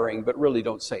inspiring, but really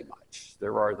don't say much.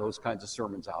 There are those kinds of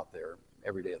sermons out there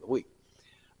every day of the week.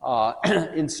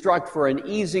 Instruct for an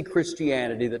easy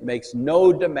Christianity that makes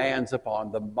no demands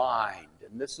upon the mind.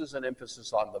 And this is an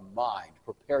emphasis on the mind.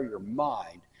 Prepare your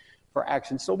mind for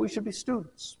action. So we should be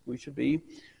students. We should be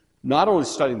not only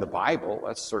studying the Bible,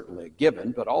 that's certainly a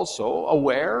given, but also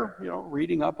aware,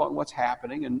 reading up on what's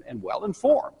happening and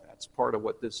well-informed. That's part of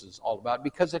what this is all about,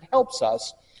 because it helps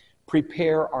us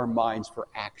prepare our minds for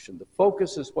action. The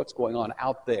focus is what's going on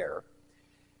out there.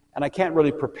 And I can't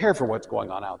really prepare for what's going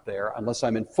on out there unless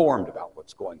I'm informed about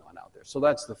what's going on out there. So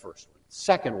that's the first one.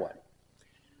 Second one,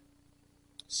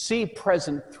 see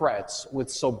present threats with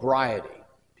sobriety.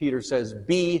 Peter says,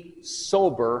 be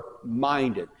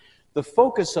sober-minded. The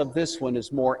focus of this one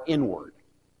is more inward.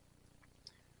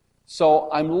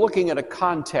 So I'm looking at a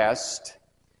contest,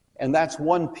 and that's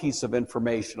one piece of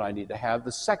information I need to have.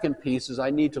 The second piece is I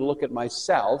need to look at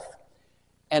myself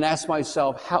and ask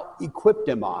myself, how equipped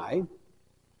am I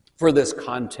for this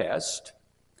contest?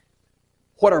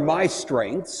 What are my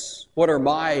strengths? What are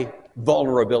my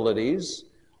vulnerabilities?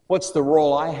 What's the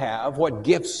role I have? What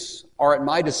gifts are at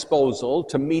my disposal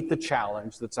to meet the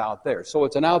challenge that's out there? So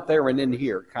it's an out there and in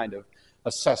here kind of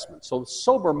assessment. So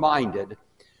sober-minded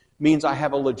means I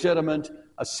have a legitimate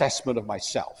assessment of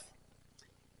myself.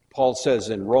 Paul says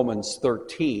in Romans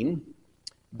 13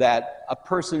 that a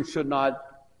person should not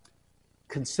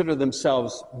consider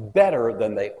themselves better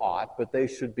than they ought, but they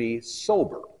should be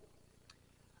sober.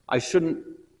 I shouldn't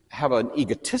have an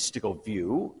egotistical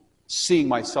view, seeing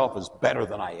myself as better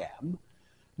than I am,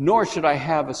 nor should I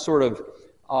have a sort of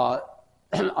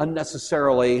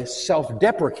unnecessarily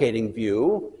self-deprecating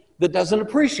view that doesn't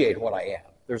appreciate what I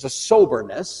am. There's a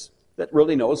soberness that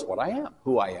really knows what I am,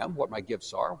 who I am, what my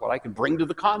gifts are, what I can bring to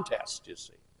the contest, you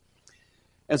see.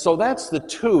 And so that's the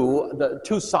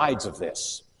two sides of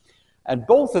this. And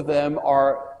both of them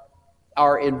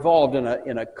are involved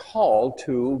in a call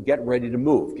to get ready to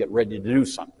move, get ready to do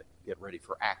something, get ready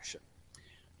for action.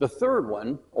 The third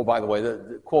one, oh, by the way,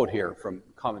 the quote here from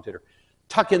commentator,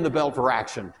 tuck in the belt for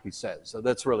action, he says. So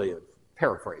that's really a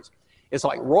paraphrase. It's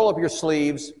like roll up your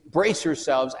sleeves, brace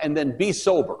yourselves, and then be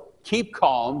sober. Keep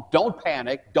calm, don't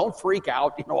panic, don't freak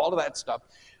out, all of that stuff.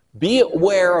 Be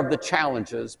aware of the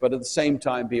challenges, but at the same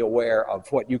time be aware of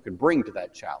what you can bring to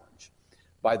that challenge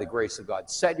by the grace of God.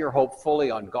 Set your hope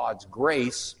fully on God's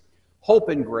grace,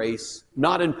 hope in grace,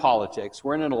 not in politics.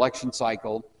 We're in an election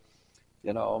cycle.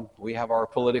 We have our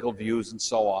political views and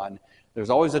so on. There's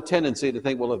always a tendency to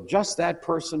think, well, if just that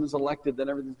person is elected, then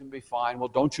everything's going to be fine. Well,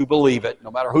 don't you believe it?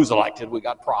 No matter who's elected, we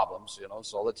got problems,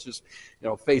 so let's just,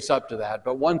 face up to that.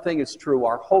 But one thing is true,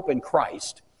 our hope in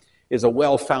Christ is a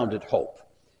well-founded hope.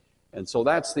 And so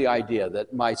that's the idea,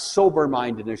 that my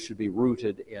sober-mindedness should be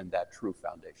rooted in that true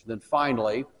foundation. Then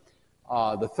finally,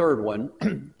 the third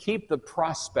one, keep the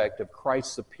prospect of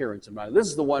Christ's appearance in mind. This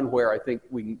is the one where I think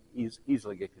we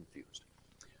easily get confused.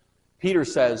 Peter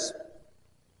says,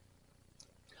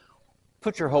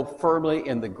 put your hope firmly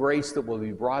in the grace that will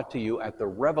be brought to you at the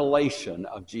revelation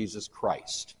of Jesus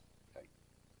Christ. Okay.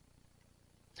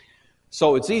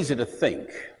 So it's easy to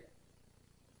think,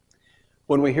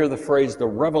 when we hear the phrase, the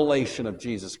revelation of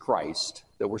Jesus Christ,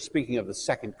 that we're speaking of the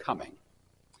second coming.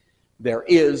 There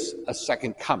is a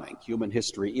second coming. Human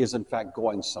history is, in fact,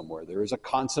 going somewhere. There is a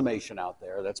consummation out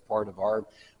there. That's part of our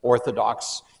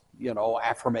orthodox,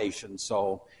 affirmation.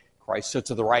 So Christ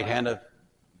sits at the right hand of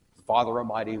the Father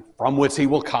Almighty, from which he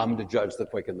will come to judge the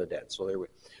quick and the dead. So there we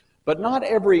go. But not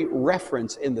every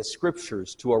reference in the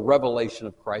Scriptures to a revelation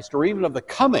of Christ, or even of the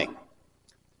coming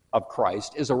of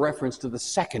Christ, is a reference to the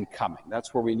second coming.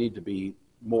 That's where we need to be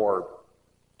more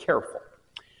careful.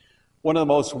 One of the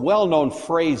most well-known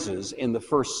phrases in the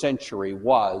first century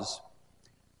was,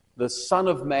 the Son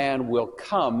of Man will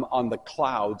come on the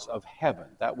clouds of heaven.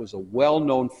 That was a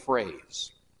well-known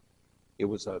phrase. It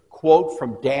was a quote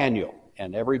from Daniel,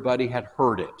 and everybody had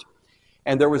heard it.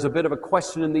 And there was a bit of a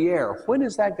question in the air. When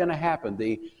is that going to happen?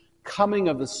 The coming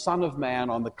of the Son of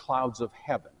Man on the clouds of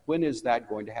heaven. When is that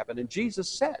going to happen? And Jesus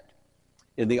said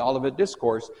in the Olivet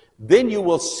Discourse, then you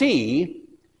will see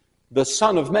the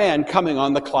Son of Man coming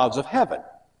on the clouds of heaven.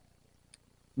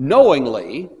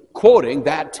 Knowingly quoting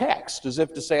that text, as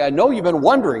if to say, I know you've been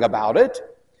wondering about it.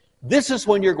 This is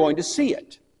when you're going to see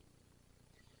it.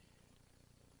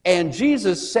 And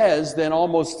Jesus says then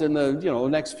almost in the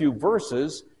next few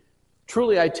verses,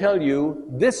 truly I tell you,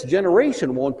 this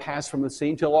generation won't pass from the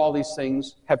scene till all these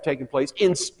things have taken place,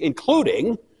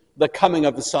 including the coming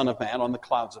of the Son of Man on the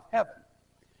clouds of heaven.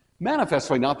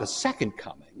 Manifestly not the second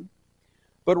coming,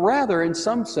 but rather in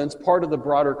some sense part of the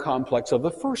broader complex of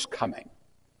the first coming,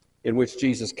 in which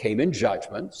Jesus came in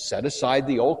judgment, set aside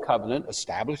the old covenant,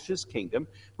 established his kingdom,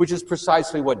 which is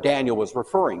precisely what Daniel was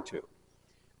referring to.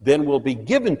 Then will be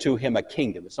given to him a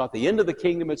kingdom. It's not the end of the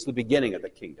kingdom, it's the beginning of the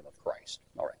kingdom of Christ.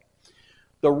 All right.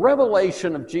 The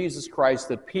revelation of Jesus Christ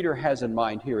that Peter has in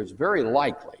mind here is very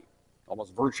likely,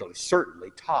 almost virtually certainly,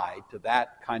 tied to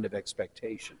that kind of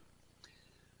expectation.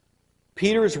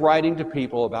 Peter is writing to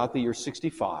people about the year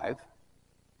 65.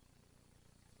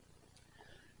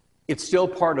 It's still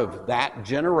part of that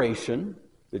generation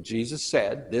that Jesus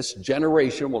said, this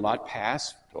generation will not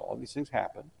pass till all these things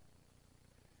happen.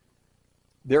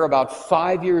 They're about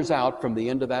 5 years out from the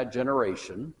end of that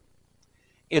generation.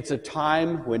 It's a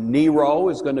time when Nero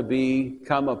is going to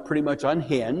become pretty much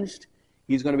unhinged.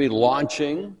 He's going to be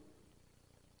launching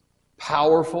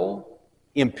powerful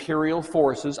imperial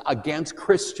forces against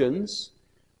Christians.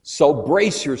 So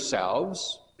brace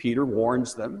yourselves. Peter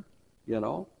warns them,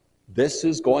 this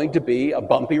is going to be a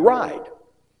bumpy ride.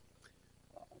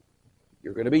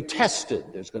 You're going to be tested.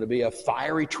 There's going to be a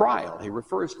fiery trial. He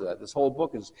refers to that. This whole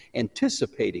book is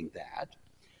anticipating that.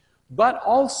 But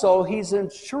also, he's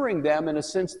assuring them, in a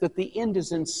sense, that the end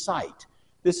is in sight.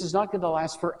 This is not going to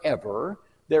last forever.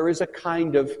 There is a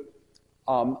kind of,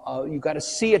 you've got to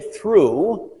see it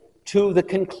through to the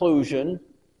conclusion,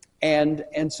 and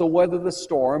so weather the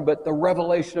storm. But the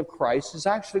revelation of Christ is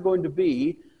actually going to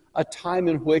be a time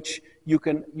in which you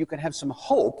can have some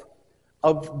hope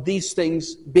of these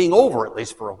things being over, at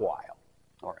least for a while.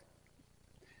 All right.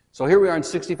 So here we are in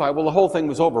 65. Well, the whole thing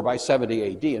was over by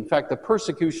 70 AD. In fact, the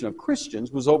persecution of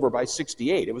Christians was over by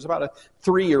 68. It was about a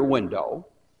 3-year window.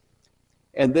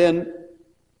 And then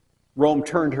Rome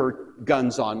turned her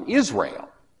guns on Israel,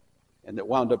 and it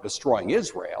wound up destroying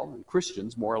Israel, and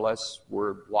Christians more or less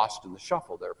were lost in the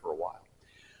shuffle there for a while.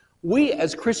 We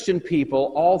as Christian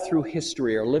people all through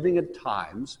history are living at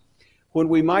times when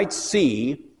we might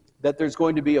see that there's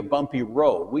going to be a bumpy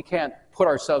road. We can't put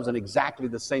ourselves in exactly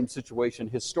the same situation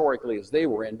historically as they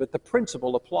were in, but the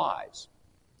principle applies.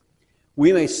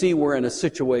 We may see we're in a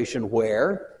situation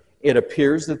where it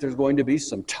appears that there's going to be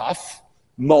some tough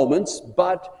moments,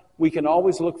 but we can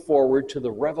always look forward to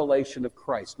the revelation of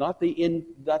Christ. Not the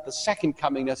second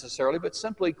coming necessarily, but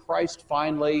simply Christ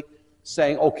finally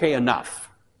saying, okay,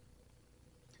 enough.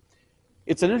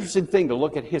 It's an interesting thing to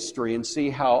look at history and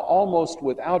see how almost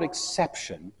without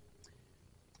exception,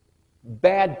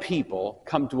 bad people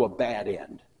come to a bad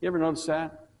end. You ever notice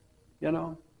that?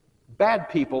 Bad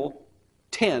people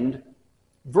tend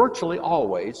virtually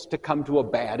always to come to a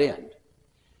bad end.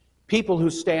 People who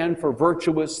stand for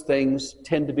virtuous things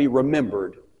tend to be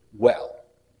remembered well.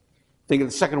 Think of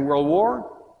the Second World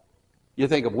War, you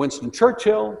think of Winston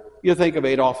Churchill, you think of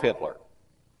Adolf Hitler.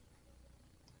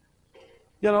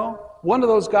 One of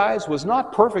those guys was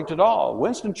not perfect at all.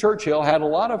 Winston Churchill had a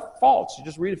lot of faults. You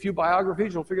just read a few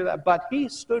biographies, you'll figure that. But he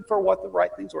stood for what the right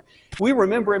things were. We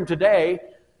remember him today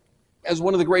as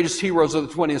one of the greatest heroes of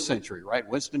the 20th century, right?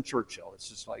 Winston Churchill. It's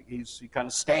just like he kind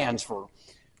of stands for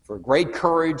great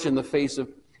courage in the face of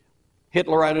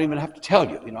Hitler. I don't even have to tell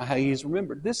you, how he's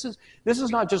remembered. This is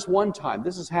not just one time.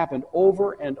 This has happened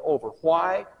over and over.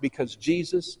 Why? Because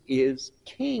Jesus is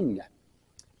King.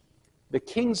 The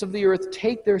kings of the earth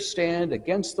take their stand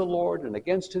against the Lord and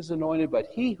against his anointed, but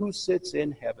he who sits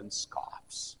in heaven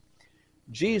scoffs.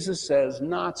 Jesus says,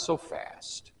 not so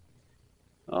fast.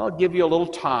 I'll give you a little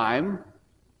time.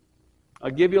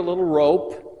 I'll give you a little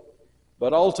rope,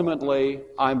 but ultimately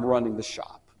I'm running the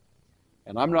shop.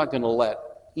 And I'm not going to let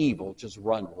evil just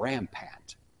run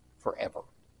rampant forever.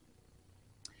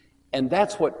 And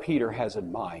that's what Peter has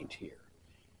in mind here.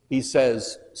 He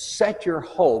says, set your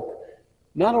hope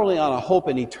not only on a hope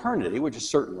in eternity, which is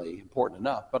certainly important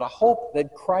enough, but a hope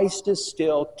that Christ is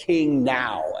still King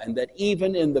now, and that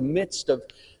even in the midst of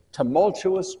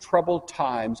tumultuous, troubled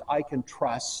times, I can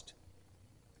trust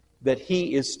that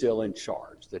he is still in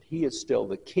charge, that he is still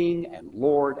the King and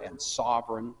Lord and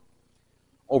sovereign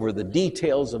over the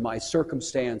details of my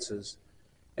circumstances.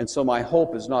 And so my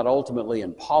hope is not ultimately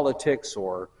in politics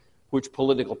or which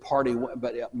political party,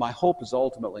 but my hope is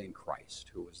ultimately in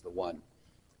Christ, who is the one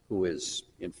who is,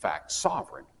 in fact,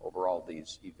 sovereign over all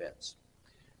these events.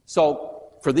 So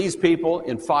for these people,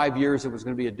 in 5 years, it was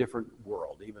going to be a different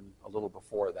world, even a little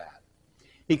before that.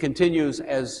 He continues,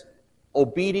 as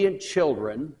obedient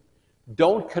children,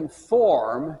 Don't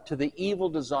conform to the evil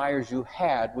desires you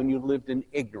had when you lived in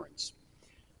ignorance.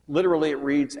 Literally, it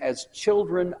reads, as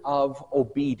children of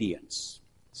obedience.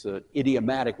 It's an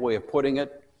idiomatic way of putting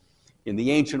it. In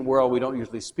the ancient world, we don't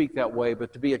usually speak that way,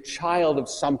 but to be a child of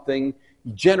something,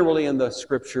 generally in the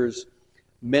scriptures,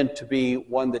 meant to be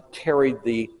one that carried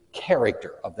the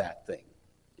character of that thing.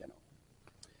 You know,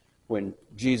 when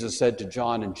Jesus said to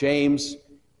John and James,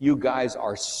 you guys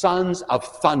are sons of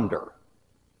thunder.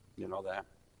 You know that?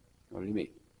 What do you mean?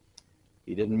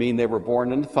 He didn't mean they were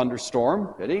born in a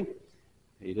thunderstorm, did he?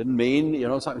 He didn't mean,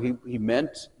 he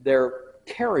meant their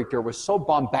character was so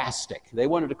bombastic. They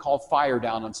wanted to call fire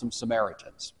down on some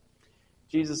Samaritans.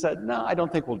 Jesus said, no, I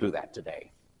don't think we'll do that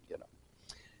today.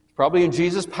 It's probably in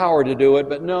Jesus' power to do it,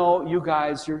 but no, you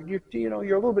guys, you're a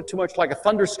little bit too much like a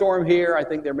thunderstorm here. I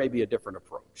think there may be a different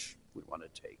approach we want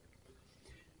to take.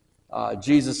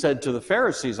 Jesus said to the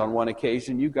Pharisees on one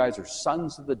occasion, you guys are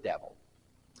sons of the devil.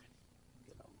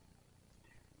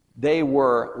 They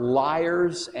were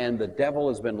liars, and the devil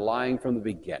has been lying from the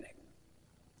beginning.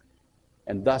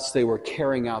 And thus they were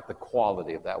carrying out the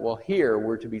quality of that. Well, here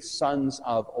we're to be sons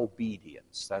of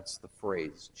obedience. That's the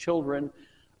phrase, children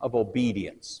of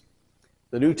obedience.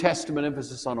 The New Testament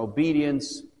emphasis on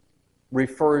obedience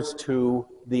refers to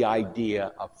the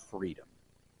idea of freedom.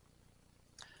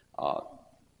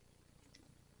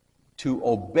 To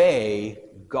obey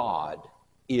God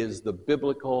is the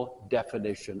biblical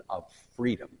definition of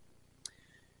freedom.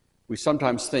 We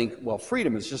sometimes think, well,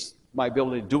 freedom is just my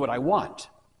ability to do what I want.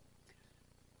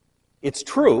 It's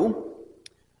true,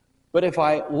 but if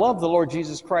I love the Lord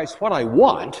Jesus Christ, what I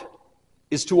want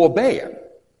is to obey Him.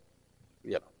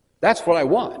 That's what I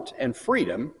want. And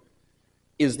freedom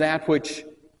is that which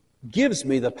gives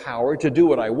me the power to do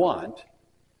what I want.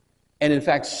 And in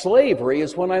fact, slavery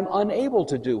is when I'm unable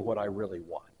to do what I really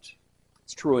want.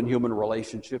 It's true in human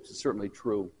relationships. It's certainly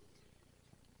true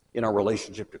in our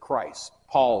relationship to Christ.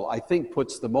 Paul, I think,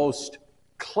 puts the most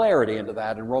clarity into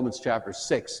that in Romans chapter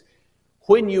 6.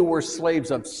 When you were slaves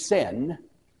of sin,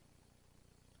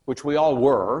 which we all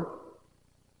were,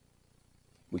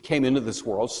 we came into this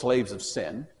world slaves of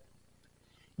sin,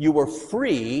 you were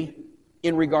free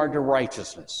in regard to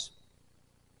righteousness.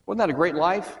 Wasn't that a great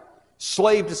life?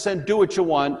 Slave to sin, do what you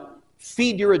want,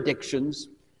 feed your addictions.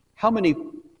 How many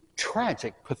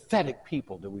tragic, pathetic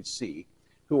people do we see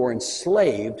who are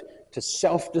enslaved to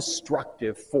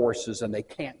self-destructive forces and they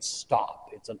can't stop?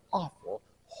 It's an awful,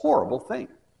 horrible thing.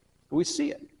 We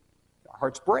see it. Our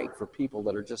hearts break for people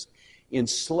that are just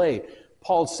enslaved.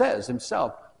 Paul says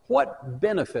himself, what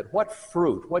benefit, what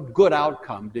fruit, what good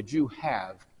outcome did you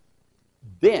have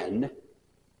then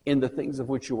in the things of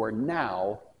which you are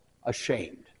now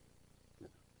ashamed?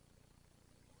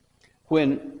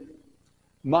 When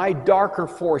my darker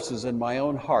forces in my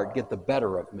own heart get the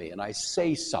better of me and I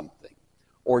say something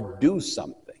or do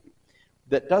something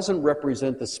that doesn't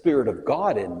represent the Spirit of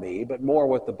God in me, but more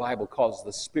what the Bible calls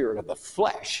the spirit of the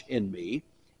flesh in me,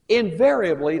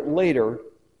 invariably later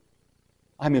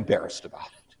I'm embarrassed about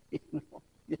it.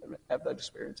 You have that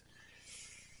experience.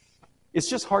 It's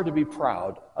just hard to be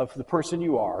proud of the person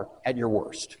you are at your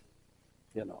worst,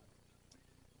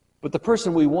 But the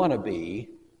person we want to be,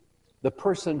 the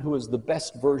person who is the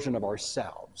best version of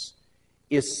ourselves,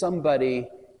 is somebody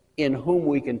in whom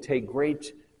we can take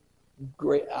great,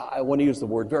 I want to use the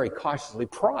word very cautiously,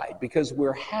 pride, because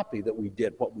we're happy that we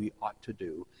did what we ought to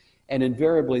do. And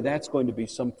invariably, that's going to be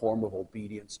some form of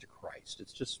obedience to Christ.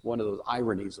 It's just one of those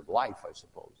ironies of life, I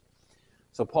suppose.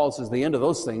 So Paul says the end of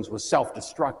those things was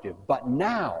self-destructive. But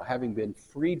now, having been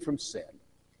freed from sin,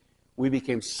 we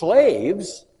became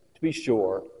slaves, to be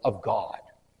sure, of God.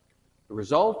 The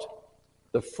result,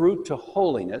 the fruit to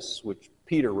holiness, which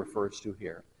Peter refers to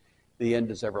here. The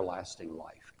end is everlasting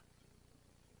life.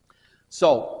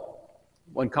 So,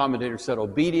 one commentator said,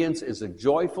 obedience is a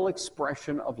joyful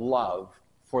expression of love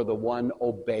for the one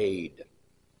obeyed.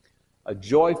 A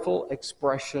joyful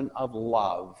expression of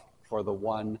love for the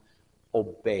one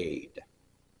obeyed.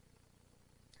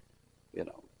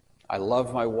 I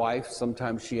love my wife.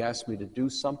 Sometimes she asks me to do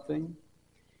something,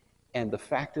 and the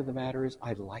fact of the matter is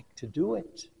I'd like to do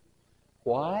it.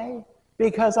 Why?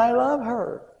 Because I love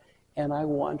her, and I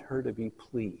want her to be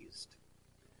pleased.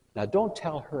 Now, don't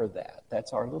tell her that.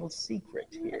 That's our little secret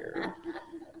here.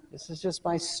 This is just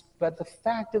but the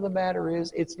fact of the matter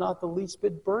is, it's not the least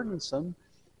bit burdensome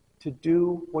to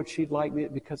do what she'd like me,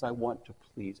 because I want to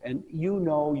please. And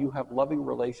you have loving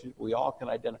relationships. We all can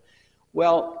identify.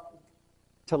 Well,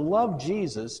 to love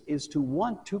Jesus is to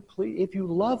want to please. If you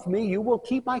love me, you will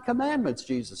keep my commandments,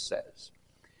 Jesus says.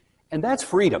 And that's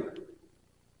freedom.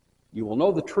 You will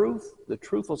know the truth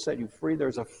will set you free.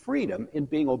 There's a freedom in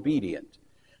being obedient.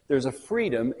 There's a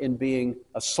freedom in being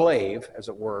a slave, as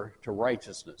it were, to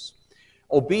righteousness.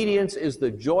 Obedience is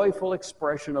the joyful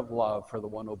expression of love for the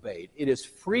one obeyed. It is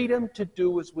freedom to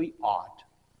do as we ought,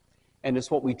 and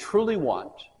it's what we truly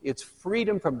want. It's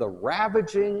freedom from the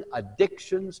ravaging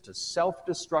addictions to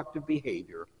self-destructive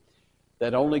behavior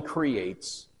that only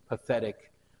creates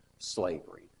pathetic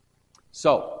slavery.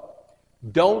 So,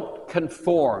 don't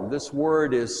conform. This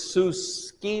word is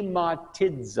suschematizo.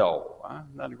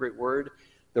 Not a great word.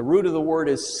 The root of the word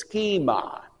is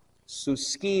schema.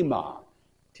 Suschematizo.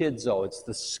 It's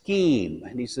the scheme.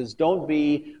 And he says, don't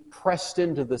be pressed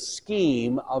into the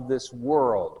scheme of this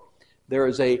world. There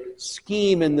is a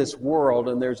scheme in this world,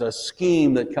 and there's a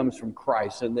scheme that comes from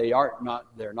Christ, and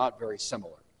they're not very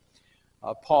similar.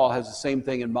 Paul has the same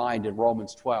thing in mind in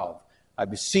Romans 12. I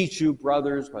beseech you,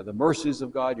 brothers, by the mercies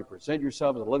of God, you present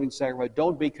yourselves as a living sacrifice.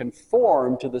 Don't be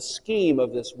conformed to the scheme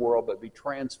of this world, but be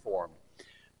transformed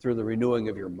through the renewing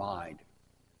of your mind.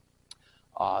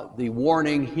 The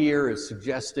warning here is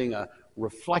suggesting a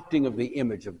reflecting of the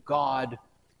image of God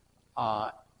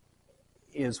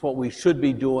is what we should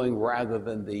be doing rather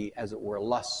than the, as it were,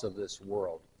 lusts of this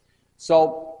world.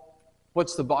 So,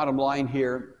 what's the bottom line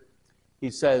here? He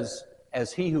says,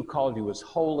 as he who called you is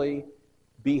holy,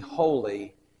 be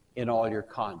holy in all your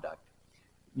conduct.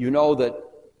 You know that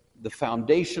the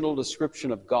foundational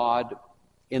description of God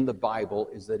in the Bible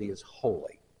is that he is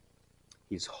holy.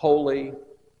 He's holy,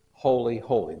 holy,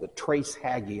 holy. The trace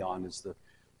hagion is the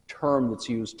term that's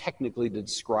used technically to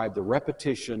describe the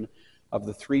repetition of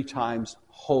the 3 times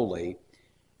holy.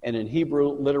 And in Hebrew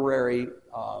literary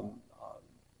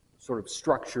sort of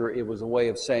structure, it was a way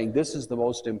of saying this is the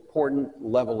most important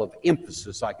level of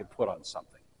emphasis I could put on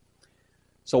something.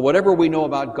 So whatever we know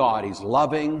about God, he's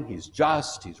loving, he's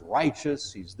just, he's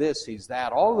righteous, he's this, he's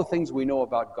that. All the things we know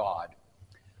about God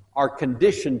are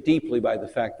conditioned deeply by the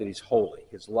fact that he's holy.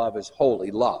 His love is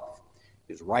holy love.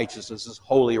 His righteousness is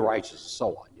holy righteousness, and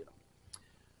so on.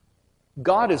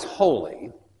 God is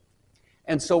holy,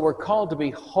 and so we're called to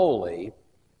be holy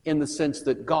in the sense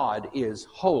that God is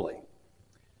holy.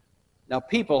 Now,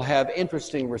 people have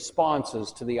interesting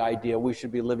responses to the idea we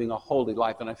should be living a holy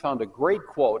life, and I found a great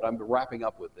quote. I'm wrapping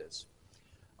up with this,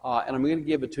 and I'm going to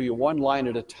give it to you one line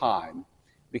at a time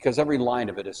because every line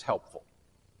of it is helpful.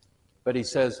 But he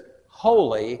says,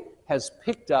 holy has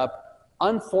picked up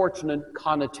unfortunate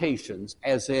connotations,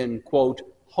 as in, quote,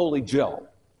 Holy Joe,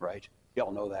 right? You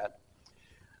all know that.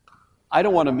 I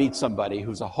don't want to meet somebody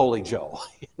who's a Holy Joe.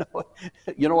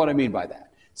 You know what I mean by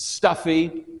that?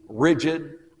 Stuffy,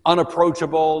 rigid,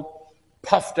 unapproachable,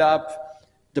 puffed up,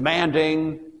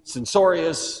 demanding,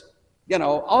 censorious,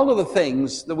 all of the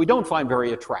things that we don't find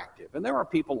very attractive. And there are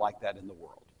people like that in the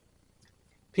world.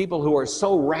 People who are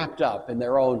so wrapped up in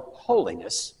their own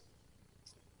holiness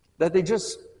that they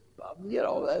just,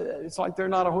 it's like they're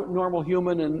not a normal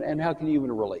human, and how can you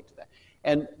even relate to that?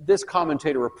 And this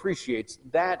commentator appreciates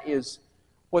that is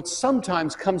what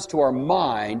sometimes comes to our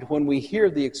mind when we hear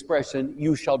the expression,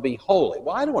 you shall be holy.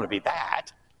 Well, I don't want to be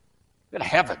that. Good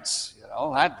heavens,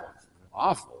 that's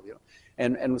awful.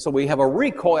 And so we have a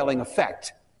recoiling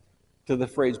effect to the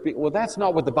phrase, well, that's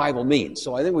not what the Bible means.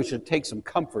 So I think we should take some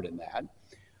comfort in that.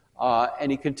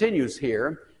 And he continues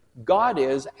here, God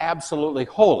is absolutely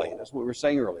holy. That's what we were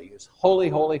saying earlier. He is holy,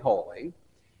 holy, holy.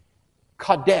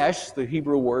 Kadesh, the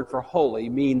Hebrew word for holy,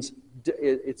 means,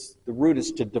 the root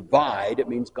is to divide. It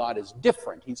means God is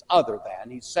different. He's other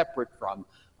than. He's separate from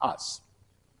us.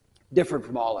 Different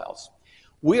from all else.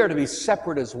 We are to be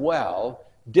separate as well,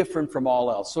 different from all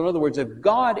else. So in other words, if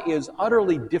God is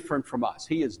utterly different from us,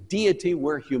 he is deity,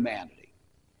 we're humanity.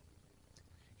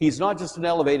 He's not just an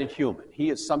elevated human. He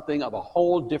is something of a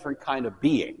whole different kind of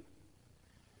being.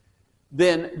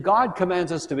 Then God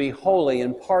commands us to be holy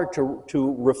in part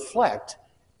to reflect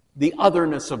the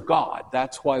otherness of God.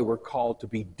 That's why we're called to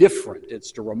be different.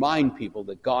 It's to remind people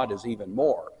that God is even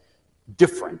more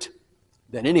different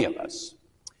than any of us.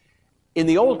 In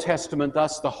the Old Testament,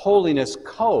 thus, the holiness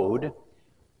code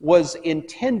was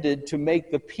intended to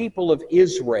make the people of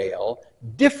Israel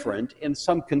different in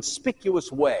some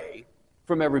conspicuous way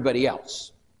from everybody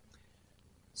else.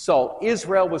 So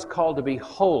Israel was called to be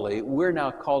holy. We're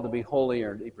now called to be holy in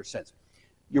a deeper sense.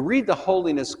 You read the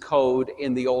holiness code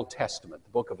in the Old Testament, the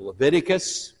book of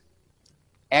Leviticus,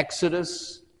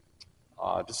 Exodus,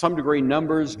 to some degree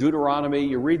Numbers, Deuteronomy.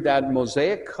 You read that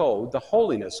Mosaic code, the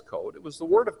holiness code. It was the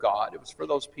Word of God. It was for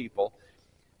those people.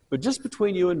 But just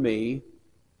between you and me,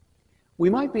 we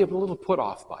might be a little put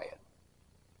off by it.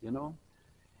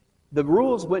 The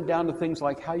rules went down to things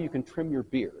like how you can trim your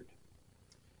beard,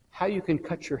 how you can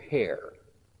cut your hair,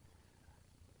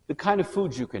 the kind of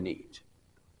foods you can eat,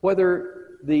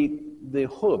 whether the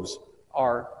hooves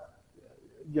are,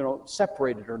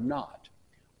 separated or not,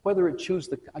 whether it chews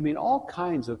all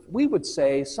kinds of, we would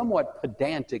say, somewhat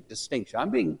pedantic distinction.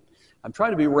 I'm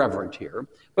trying to be reverent here,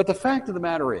 but the fact of the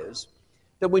matter is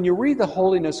that when you read the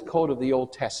holiness code of the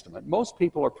Old Testament, most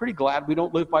people are pretty glad we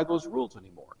don't live by those rules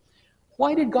anymore.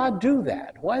 Why did God do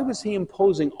that? Why was he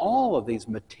imposing all of these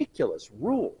meticulous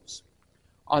rules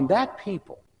on that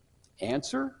people?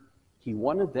 Answer, he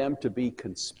wanted them to be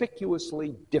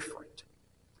conspicuously different.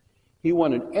 He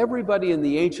wanted everybody in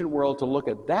the ancient world to look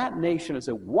at that nation and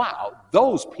say, wow,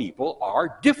 those people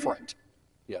are different.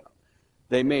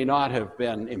 They may not have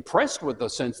been impressed with the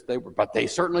sense they were, but they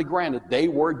certainly granted they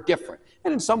were different.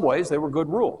 And in some ways, they were good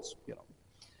rules.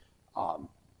 A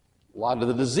lot of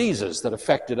the diseases that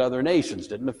affected other nations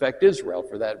didn't affect Israel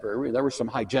for that very reason. There were some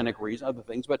hygienic reasons, other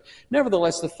things, but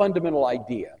nevertheless, the fundamental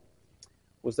idea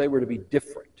was they were to be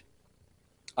different.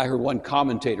 I heard one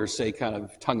commentator say, kind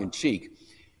of tongue-in-cheek,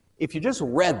 if you just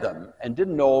read them and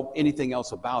didn't know anything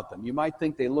else about them, you might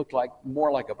think they looked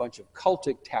more like a bunch of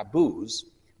cultic taboos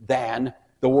than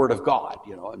the Word of God,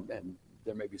 and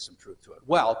there may be some truth to it.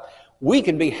 Well, we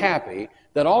can be happy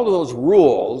that all of those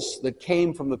rules that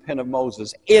came from the pen of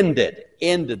Moses ended.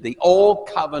 The old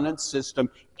covenant system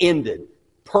ended.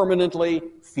 Permanently,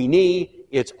 fini,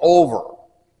 it's over.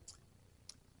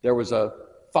 There was a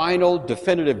final,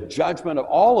 definitive judgment of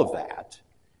all of that,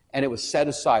 and it was set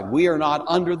aside. We are not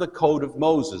under the code of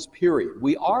Moses, period.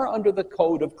 We are under the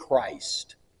code of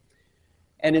Christ.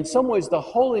 And in some ways, the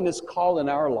holiness call in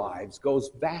our lives goes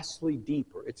vastly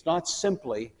deeper. It's not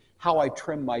simply how I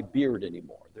trim my beard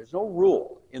anymore. There's no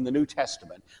rule in the New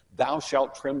Testament, thou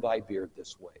shalt trim thy beard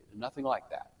this way. Nothing like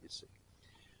that, you see.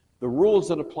 The rules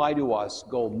that apply to us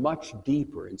go much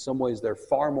deeper. In some ways, they're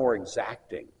far more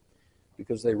exacting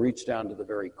because they reach down to the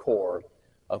very core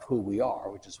of who we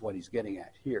are, which is what he's getting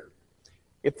at here.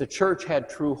 If the church had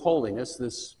true holiness,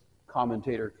 this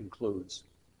commentator concludes,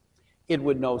 it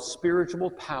would know spiritual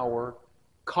power,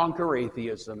 conquer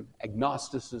atheism,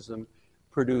 agnosticism,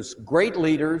 produce great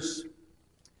leaders,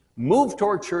 move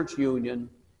toward church union,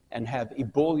 and have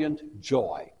ebullient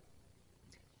joy.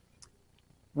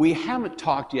 We haven't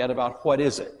talked yet about what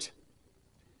is it.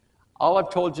 All I've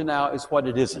told you now is what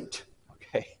it isn't.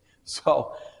 Okay?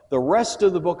 So the rest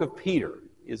of the book of Peter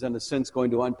is in a sense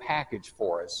going to unpackage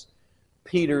for us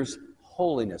Peter's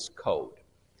holiness code.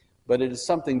 But it is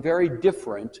something very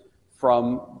different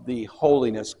from the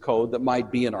holiness code that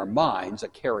might be in our minds, a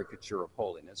caricature of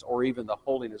holiness, or even the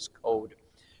holiness code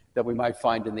that we might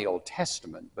find in the Old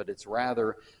Testament, but it's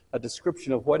rather a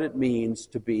description of what it means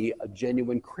to be a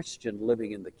genuine Christian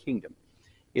living in the kingdom.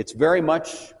 It's very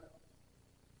much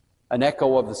an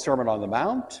echo of the Sermon on the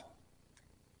Mount.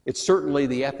 It's certainly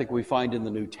the ethic we find in the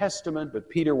New Testament, but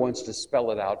Peter wants to spell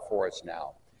it out for us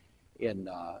now in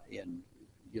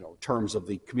terms of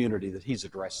the community that he's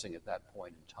addressing at that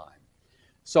point in time.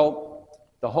 So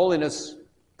the holiness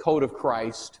code of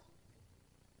Christ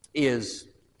is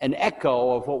an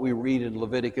echo of what we read in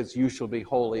Leviticus, you shall be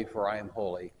holy for I am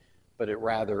holy, but it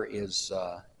rather is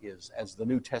as the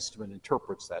New Testament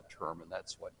interprets that term, and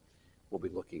that's what we'll be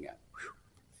looking at. Whew.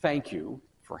 Thank you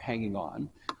for hanging on.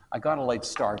 I got a late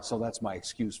start, so that's my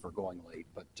excuse for going late,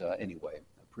 but anyway,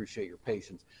 I appreciate your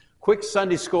patience. Quick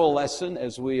Sunday school lesson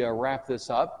as we wrap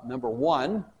this up. Number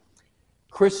one,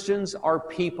 Christians are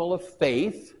people of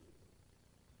faith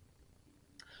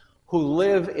who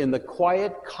live in the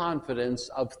quiet confidence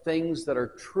of things that are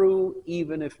true,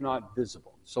 even if not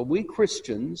visible. So we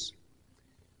Christians,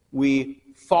 we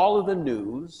follow the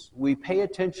news, we pay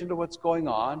attention to what's going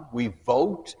on, we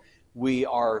vote, we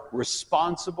are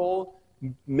responsible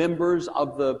members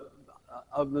of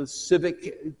the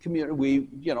civic community.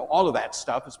 We, all of that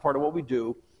stuff is part of what we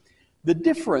do. The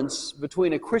difference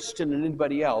between a Christian and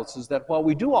anybody else is that while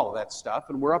we do all of that stuff,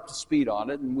 and we're up to speed on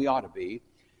it, and we ought to be,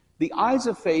 the eyes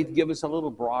of faith give us a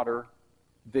little broader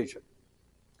vision.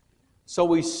 So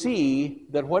we see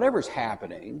that whatever's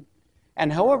happening,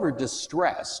 and however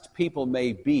distressed people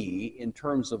may be in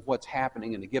terms of what's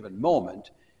happening in a given moment,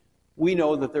 we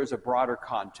know that there's a broader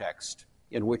context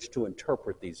in which to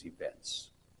interpret these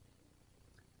events.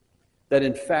 That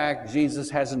in fact, Jesus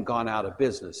hasn't gone out of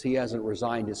business. He hasn't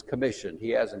resigned his commission.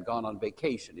 He hasn't gone on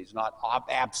vacation. He's not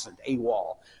absent,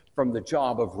 AWOL, from the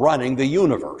job of running the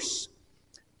universe.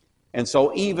 And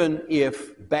so even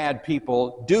if bad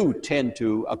people do tend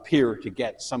to appear to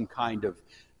get some kind of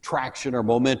traction or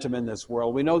momentum in this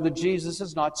world, we know that Jesus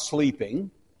is not sleeping.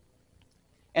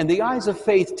 And the eyes of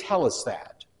faith tell us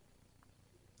that.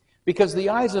 Because the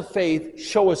eyes of faith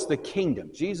show us the kingdom.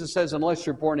 Jesus says, unless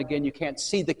you're born again, you can't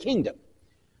see the kingdom.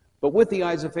 But with the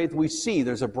eyes of faith, we see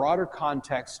there's a broader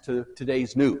context to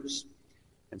today's news.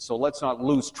 And so let's not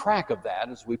lose track of that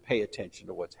as we pay attention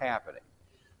to what's happening.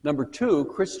 Number two,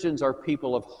 Christians are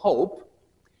people of hope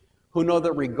who know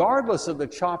that regardless of the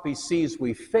choppy seas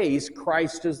we face,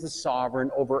 Christ is the sovereign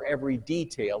over every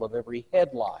detail of every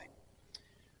headline.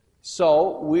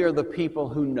 So we are the people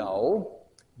who know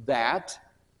that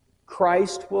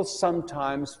Christ will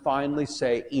sometimes finally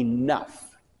say, enough.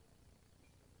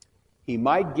 He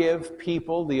might give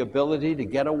people the ability to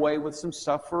get away with some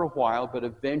stuff for a while, but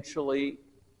eventually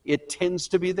it tends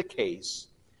to be the case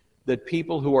that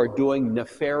people who are doing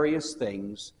nefarious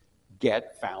things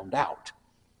get found out.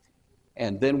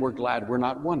 And then we're glad we're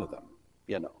not one of them,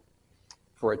 you know.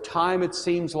 For a time it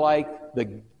seems like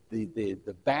the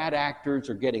bad actors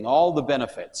are getting all the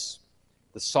benefits.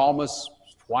 The psalmist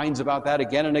whines about that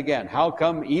again and again. How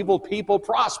come evil people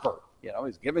prosper? You know,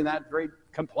 he's giving that great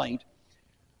complaint.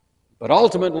 But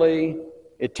ultimately,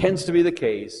 it tends to be the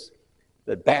case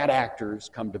that bad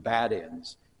actors come to bad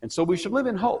ends. And so we should live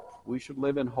in hope. We should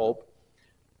live in hope,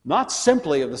 not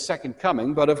simply of the second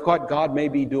coming, but of what God may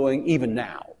be doing even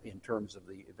now in terms of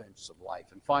the events of life.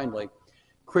 And finally,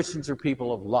 Christians are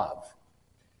people of love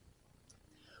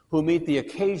who meet the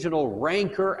occasional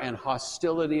rancor and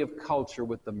hostility of culture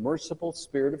with the merciful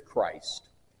Spirit of Christ,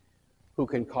 who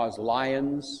can cause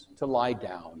lions to lie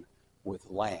down with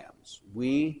lambs.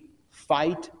 We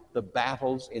fight the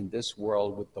battles in this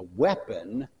world with the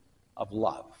weapon of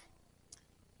love.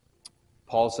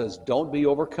 Paul says, don't be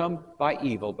overcome by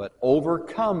evil, but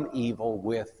overcome evil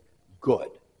with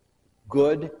good.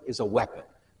 Good is a weapon.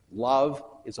 Love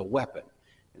is a weapon.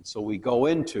 And so we go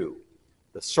into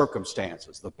the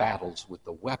circumstances, the battles with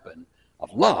the weapon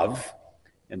of love,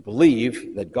 and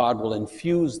believe that God will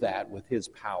infuse that with his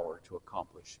power to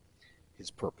accomplish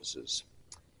his purposes.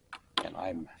 And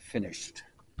I'm finished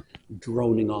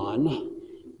droning on,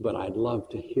 but I'd love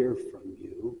to hear from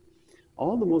you.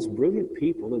 All the most brilliant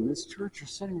people in this church are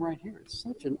sitting right here. It's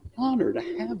such an honor to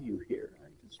have you here.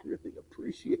 I just really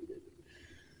appreciate it.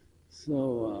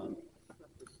 So,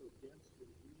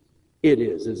 it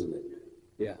is, isn't it?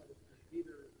 Yeah.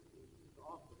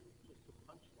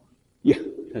 Yeah,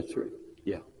 that's right.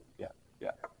 Yeah.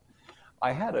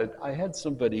 I had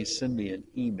somebody send me an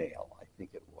email, I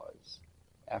think it was,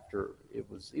 after it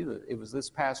was this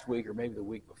past week or maybe the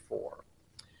week before,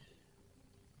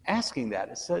 asking that.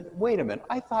 It said, wait a minute,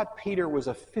 I thought Peter was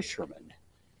a fisherman,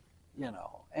 you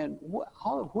know, and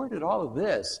where did all of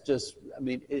this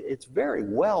it's very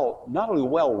well, not only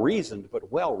well reasoned, but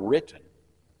well written,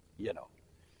 you know.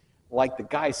 Like the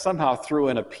guy somehow threw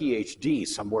in a PhD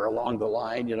somewhere along the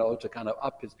line, you know, to kind of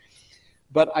up his.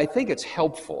 But I think it's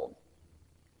helpful.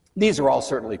 These are all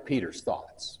certainly Peter's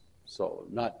thoughts, so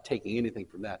not taking anything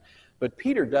from that. But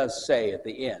Peter does say at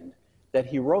the end that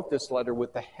he wrote this letter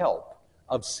with the help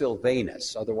of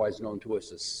Silvanus, otherwise known to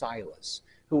us as Silas,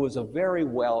 who was a very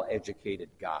well-educated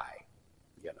guy,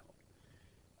 you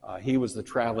know. He was the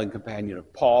traveling companion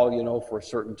of Paul, you know, for a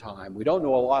certain time. We don't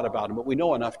know a lot about him, but we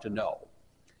know enough to know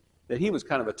that he was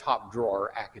kind of a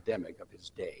top-drawer academic of his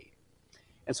day.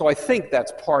 And so I think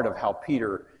that's part of how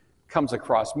Peter comes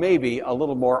across maybe a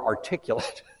little more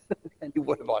articulate than he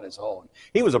would have on his own.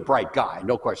 He was a bright guy,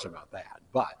 no question about that,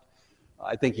 but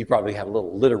I think he probably had a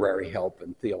little literary help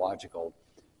and theological.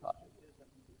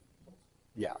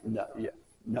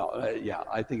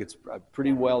 I think it's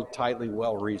pretty well, tightly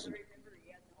well-reasoned.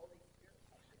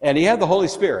 And he had the Holy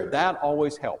Spirit. That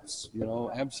always helps, you know,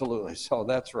 absolutely. So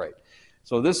that's right.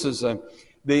 So this is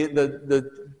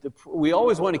we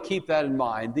always want to keep that in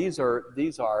mind. These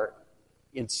are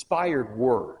inspired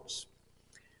words.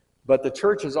 But the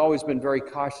church has always been very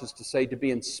cautious to say to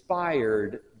be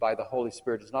inspired by the Holy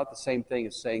Spirit is not the same thing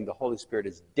as saying the Holy Spirit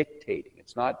is dictating.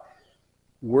 It's not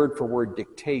word for word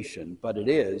dictation, but it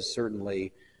is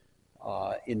certainly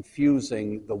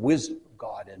infusing the wisdom of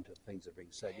God into things that are being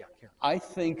said. Yeah, Karen. I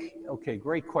think, okay,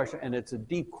 great question, and it's a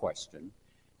deep question.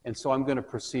 And so I'm going to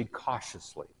proceed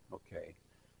cautiously, okay?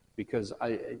 Because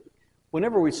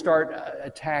whenever we start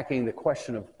attacking the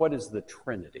question of what is the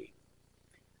Trinity,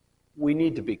 we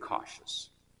need to be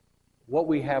cautious. What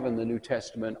we have in the New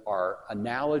Testament are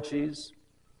analogies,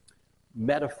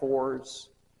 metaphors.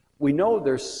 We know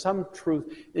there's some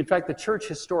truth. In fact, the church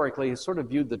historically has sort of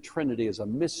viewed the Trinity as a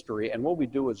mystery, and what we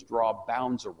do is draw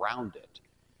bounds around it.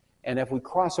 And if we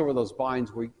cross over those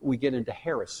bounds, we get into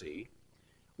heresy.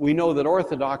 We know that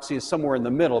orthodoxy is somewhere in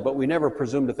the middle, but we never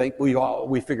presume to think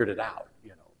we figured it out, you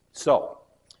know. So,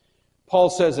 Paul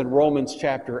says in Romans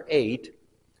chapter 8,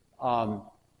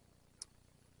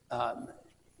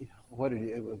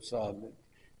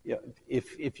 Yeah,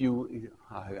 if you,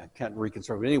 I can't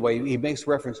reconstruct it. Anyway, he makes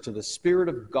reference to the Spirit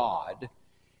of God,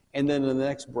 and then in the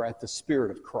next breath, the Spirit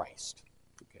of Christ.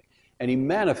 Okay. And he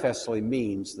manifestly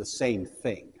means the same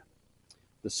thing.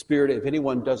 The Spirit, if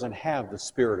anyone doesn't have the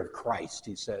Spirit of Christ,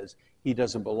 he says, he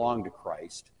doesn't belong to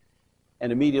Christ.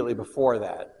 And immediately before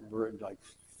that, like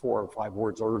 4 or 5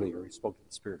 words earlier, he spoke to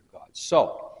the Spirit of God.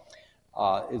 So,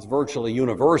 it's virtually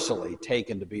universally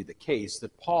taken to be the case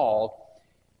that Paul,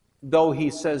 though he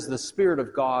says the Spirit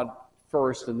of God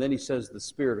first and then he says the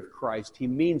Spirit of Christ, he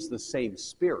means the same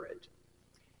Spirit.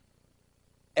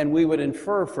 And we would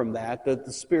infer from that that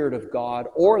the Spirit of God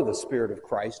or the Spirit of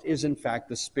Christ is in fact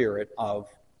the Spirit of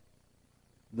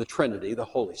the Trinity, the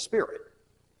Holy Spirit.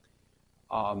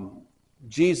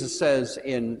 Jesus says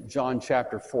in John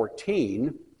chapter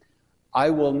 14, I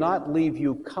will not leave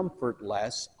you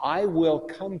comfortless, I will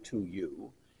come to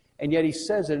you. And yet he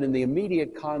says it in the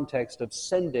immediate context of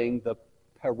sending the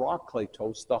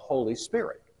Parakletos, the Holy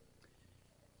Spirit.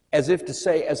 As if to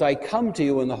say, as I come to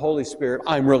you in the Holy Spirit,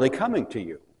 I'm really coming to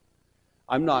you.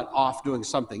 I'm not off doing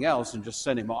something else and just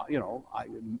sending him off.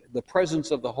 The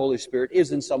presence of the Holy Spirit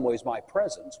is in some ways my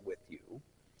presence with you.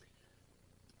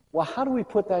 Well, how do we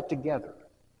put that together?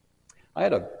 I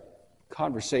had a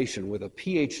conversation with a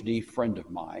PhD friend of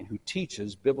mine who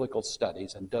teaches biblical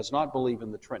studies and does not believe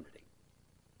in the Trinity.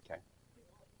 Okay,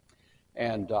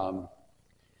 and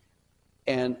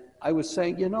I was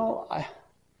saying,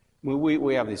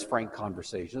 we have these frank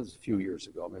conversations a few years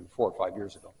ago, maybe 4 or 5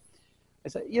 years ago. I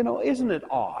said, isn't it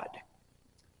odd?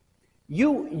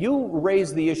 You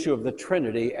raise the issue of the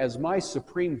Trinity as my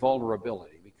supreme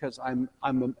vulnerability because I'm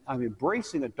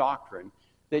embracing a doctrine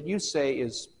that you say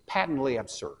is patently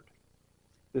absurd.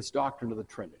 This doctrine of the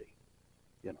Trinity,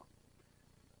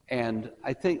 And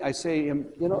I say to him,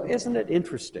 isn't it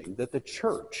interesting that the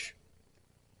church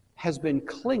has been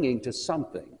clinging to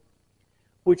something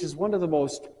which is one of the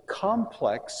most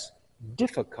complex,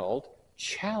 difficult,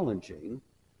 challenging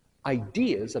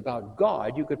ideas about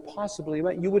God you could possibly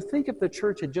imagine. You would think if the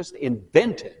church had just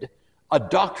invented a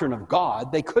doctrine of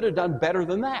God, they could have done better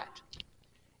than that.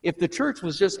 If the church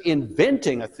was just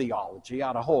inventing a theology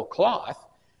out of whole cloth,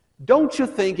 don't you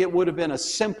think it would have been a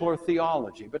simpler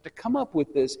theology? But to come up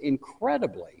with this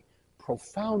incredibly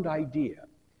profound idea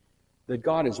that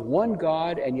God is one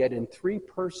God and yet in 3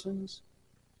 persons,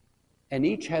 and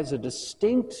each has a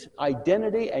distinct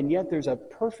identity, and yet there's a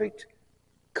perfect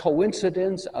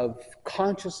coincidence of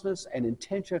consciousness and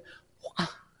intention.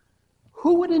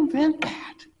 Who would invent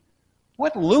that?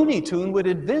 What Looney Tune would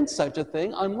invent such a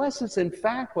thing unless it's in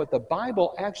fact what the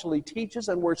Bible actually teaches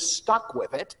and we're stuck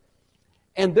with it?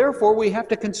 And therefore, we have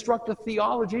to construct a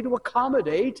theology to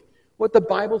accommodate what the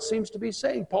Bible seems to be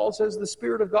saying. Paul says the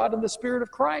Spirit of God and the Spirit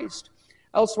of Christ.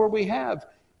 Elsewhere we have,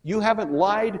 you haven't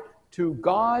lied to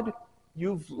God,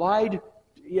 you've lied,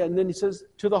 and then he says,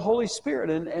 to the Holy Spirit.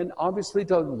 And obviously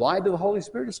to lie to the Holy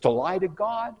Spirit is to lie to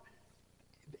God.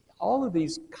 All of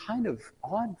these kind of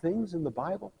odd things in the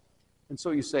Bible. And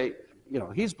so you say,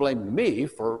 he's blaming me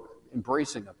for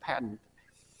embracing a patent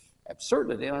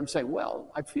absurdity, and I'm saying, well,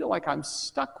 I feel like I'm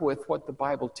stuck with what the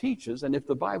Bible teaches, and if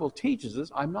the Bible teaches this,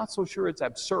 I'm not so sure it's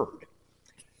absurd.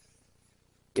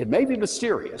 It may be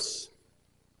mysterious.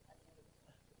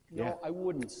 No, I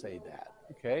wouldn't say that,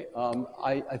 okay?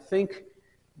 I think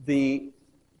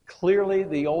clearly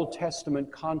the Old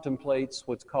Testament contemplates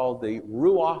what's called the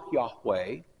Ruach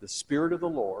Yahweh, the Spirit of the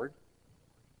Lord,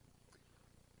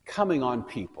 coming on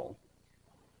people,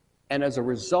 and as a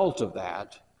result of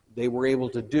that, they were able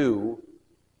to do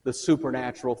the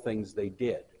supernatural things they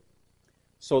did.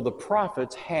 So the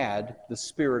prophets had the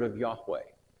Spirit of Yahweh.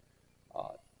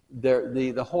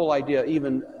 The whole idea,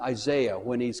 even Isaiah,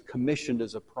 when he's commissioned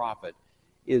as a prophet,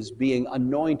 is being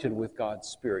anointed with God's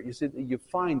Spirit. You see, you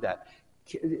find that.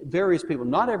 Various people,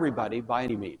 not everybody by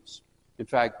any means. In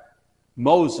fact,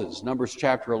 Moses, Numbers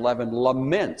chapter 11,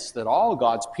 laments that all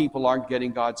God's people aren't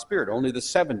getting God's Spirit, only the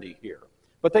 70 here.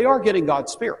 But they are getting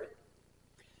God's Spirit.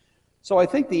 So I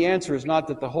think the answer is not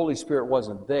that the Holy Spirit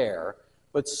wasn't there,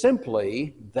 but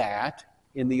simply that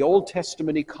in the Old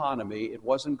Testament economy, it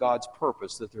wasn't God's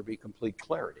purpose that there be complete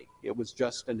clarity. It was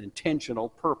just an intentional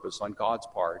purpose on God's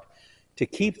part to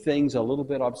keep things a little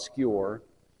bit obscure.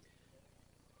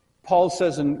 Paul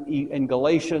says in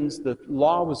Galatians, the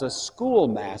law was a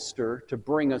schoolmaster to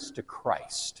bring us to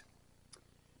Christ.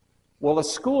 Well, a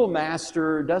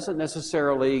schoolmaster doesn't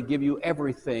necessarily give you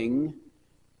everything,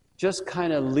 just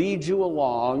kind of leads you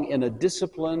along in a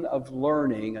discipline of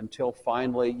learning until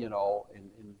finally, in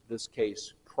this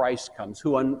case, Christ comes,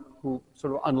 who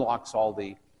sort of unlocks all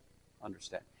the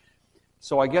understanding.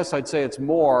 So I guess I'd say it's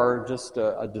more just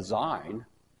a design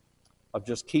of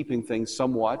just keeping things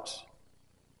somewhat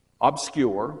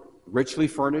obscure, richly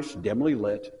furnished, dimly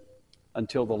lit,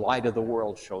 until the light of the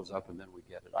world shows up and then we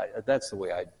get it. That's the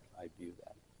way I view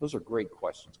that. Those are great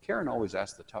questions. Karen always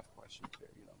asks the tough questions there,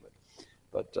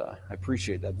 but I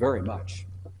appreciate that very much.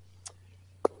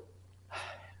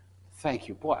 Thank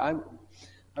you. Boy,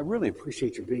 I really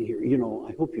appreciate your being here.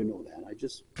 I hope you know that. I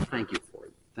just thank you for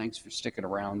it. Thanks for sticking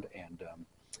around, and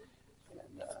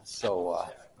so I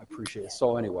appreciate it.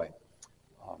 So anyway,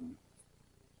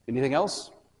 anything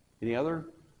else? Any other?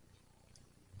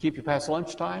 Keep you past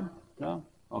lunchtime? No?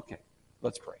 Okay.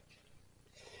 Let's pray.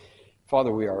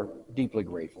 Father, we are deeply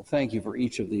grateful. Thank you for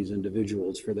each of these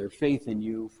individuals, for their faith in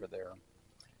you, for their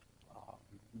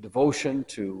devotion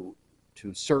to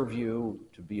serve you,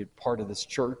 to be a part of this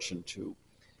church, and to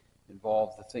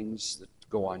involve the things that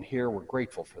go on here. We're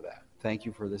grateful for that. Thank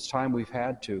you for this time we've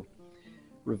had to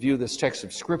review this text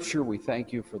of Scripture. We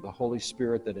thank you for the Holy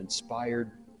Spirit that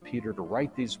inspired Peter to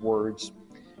write these words,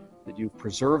 that you've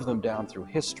preserved them down through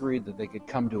history, that they could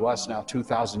come to us now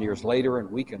 2,000 years later and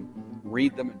we can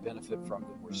read them and benefit from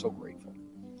them. We're so grateful.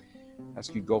 I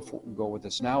ask you to go with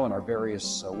us now in our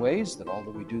various ways, that all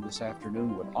that we do this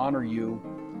afternoon would honor you,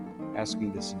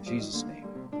 asking this in Jesus' name.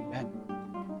 Amen.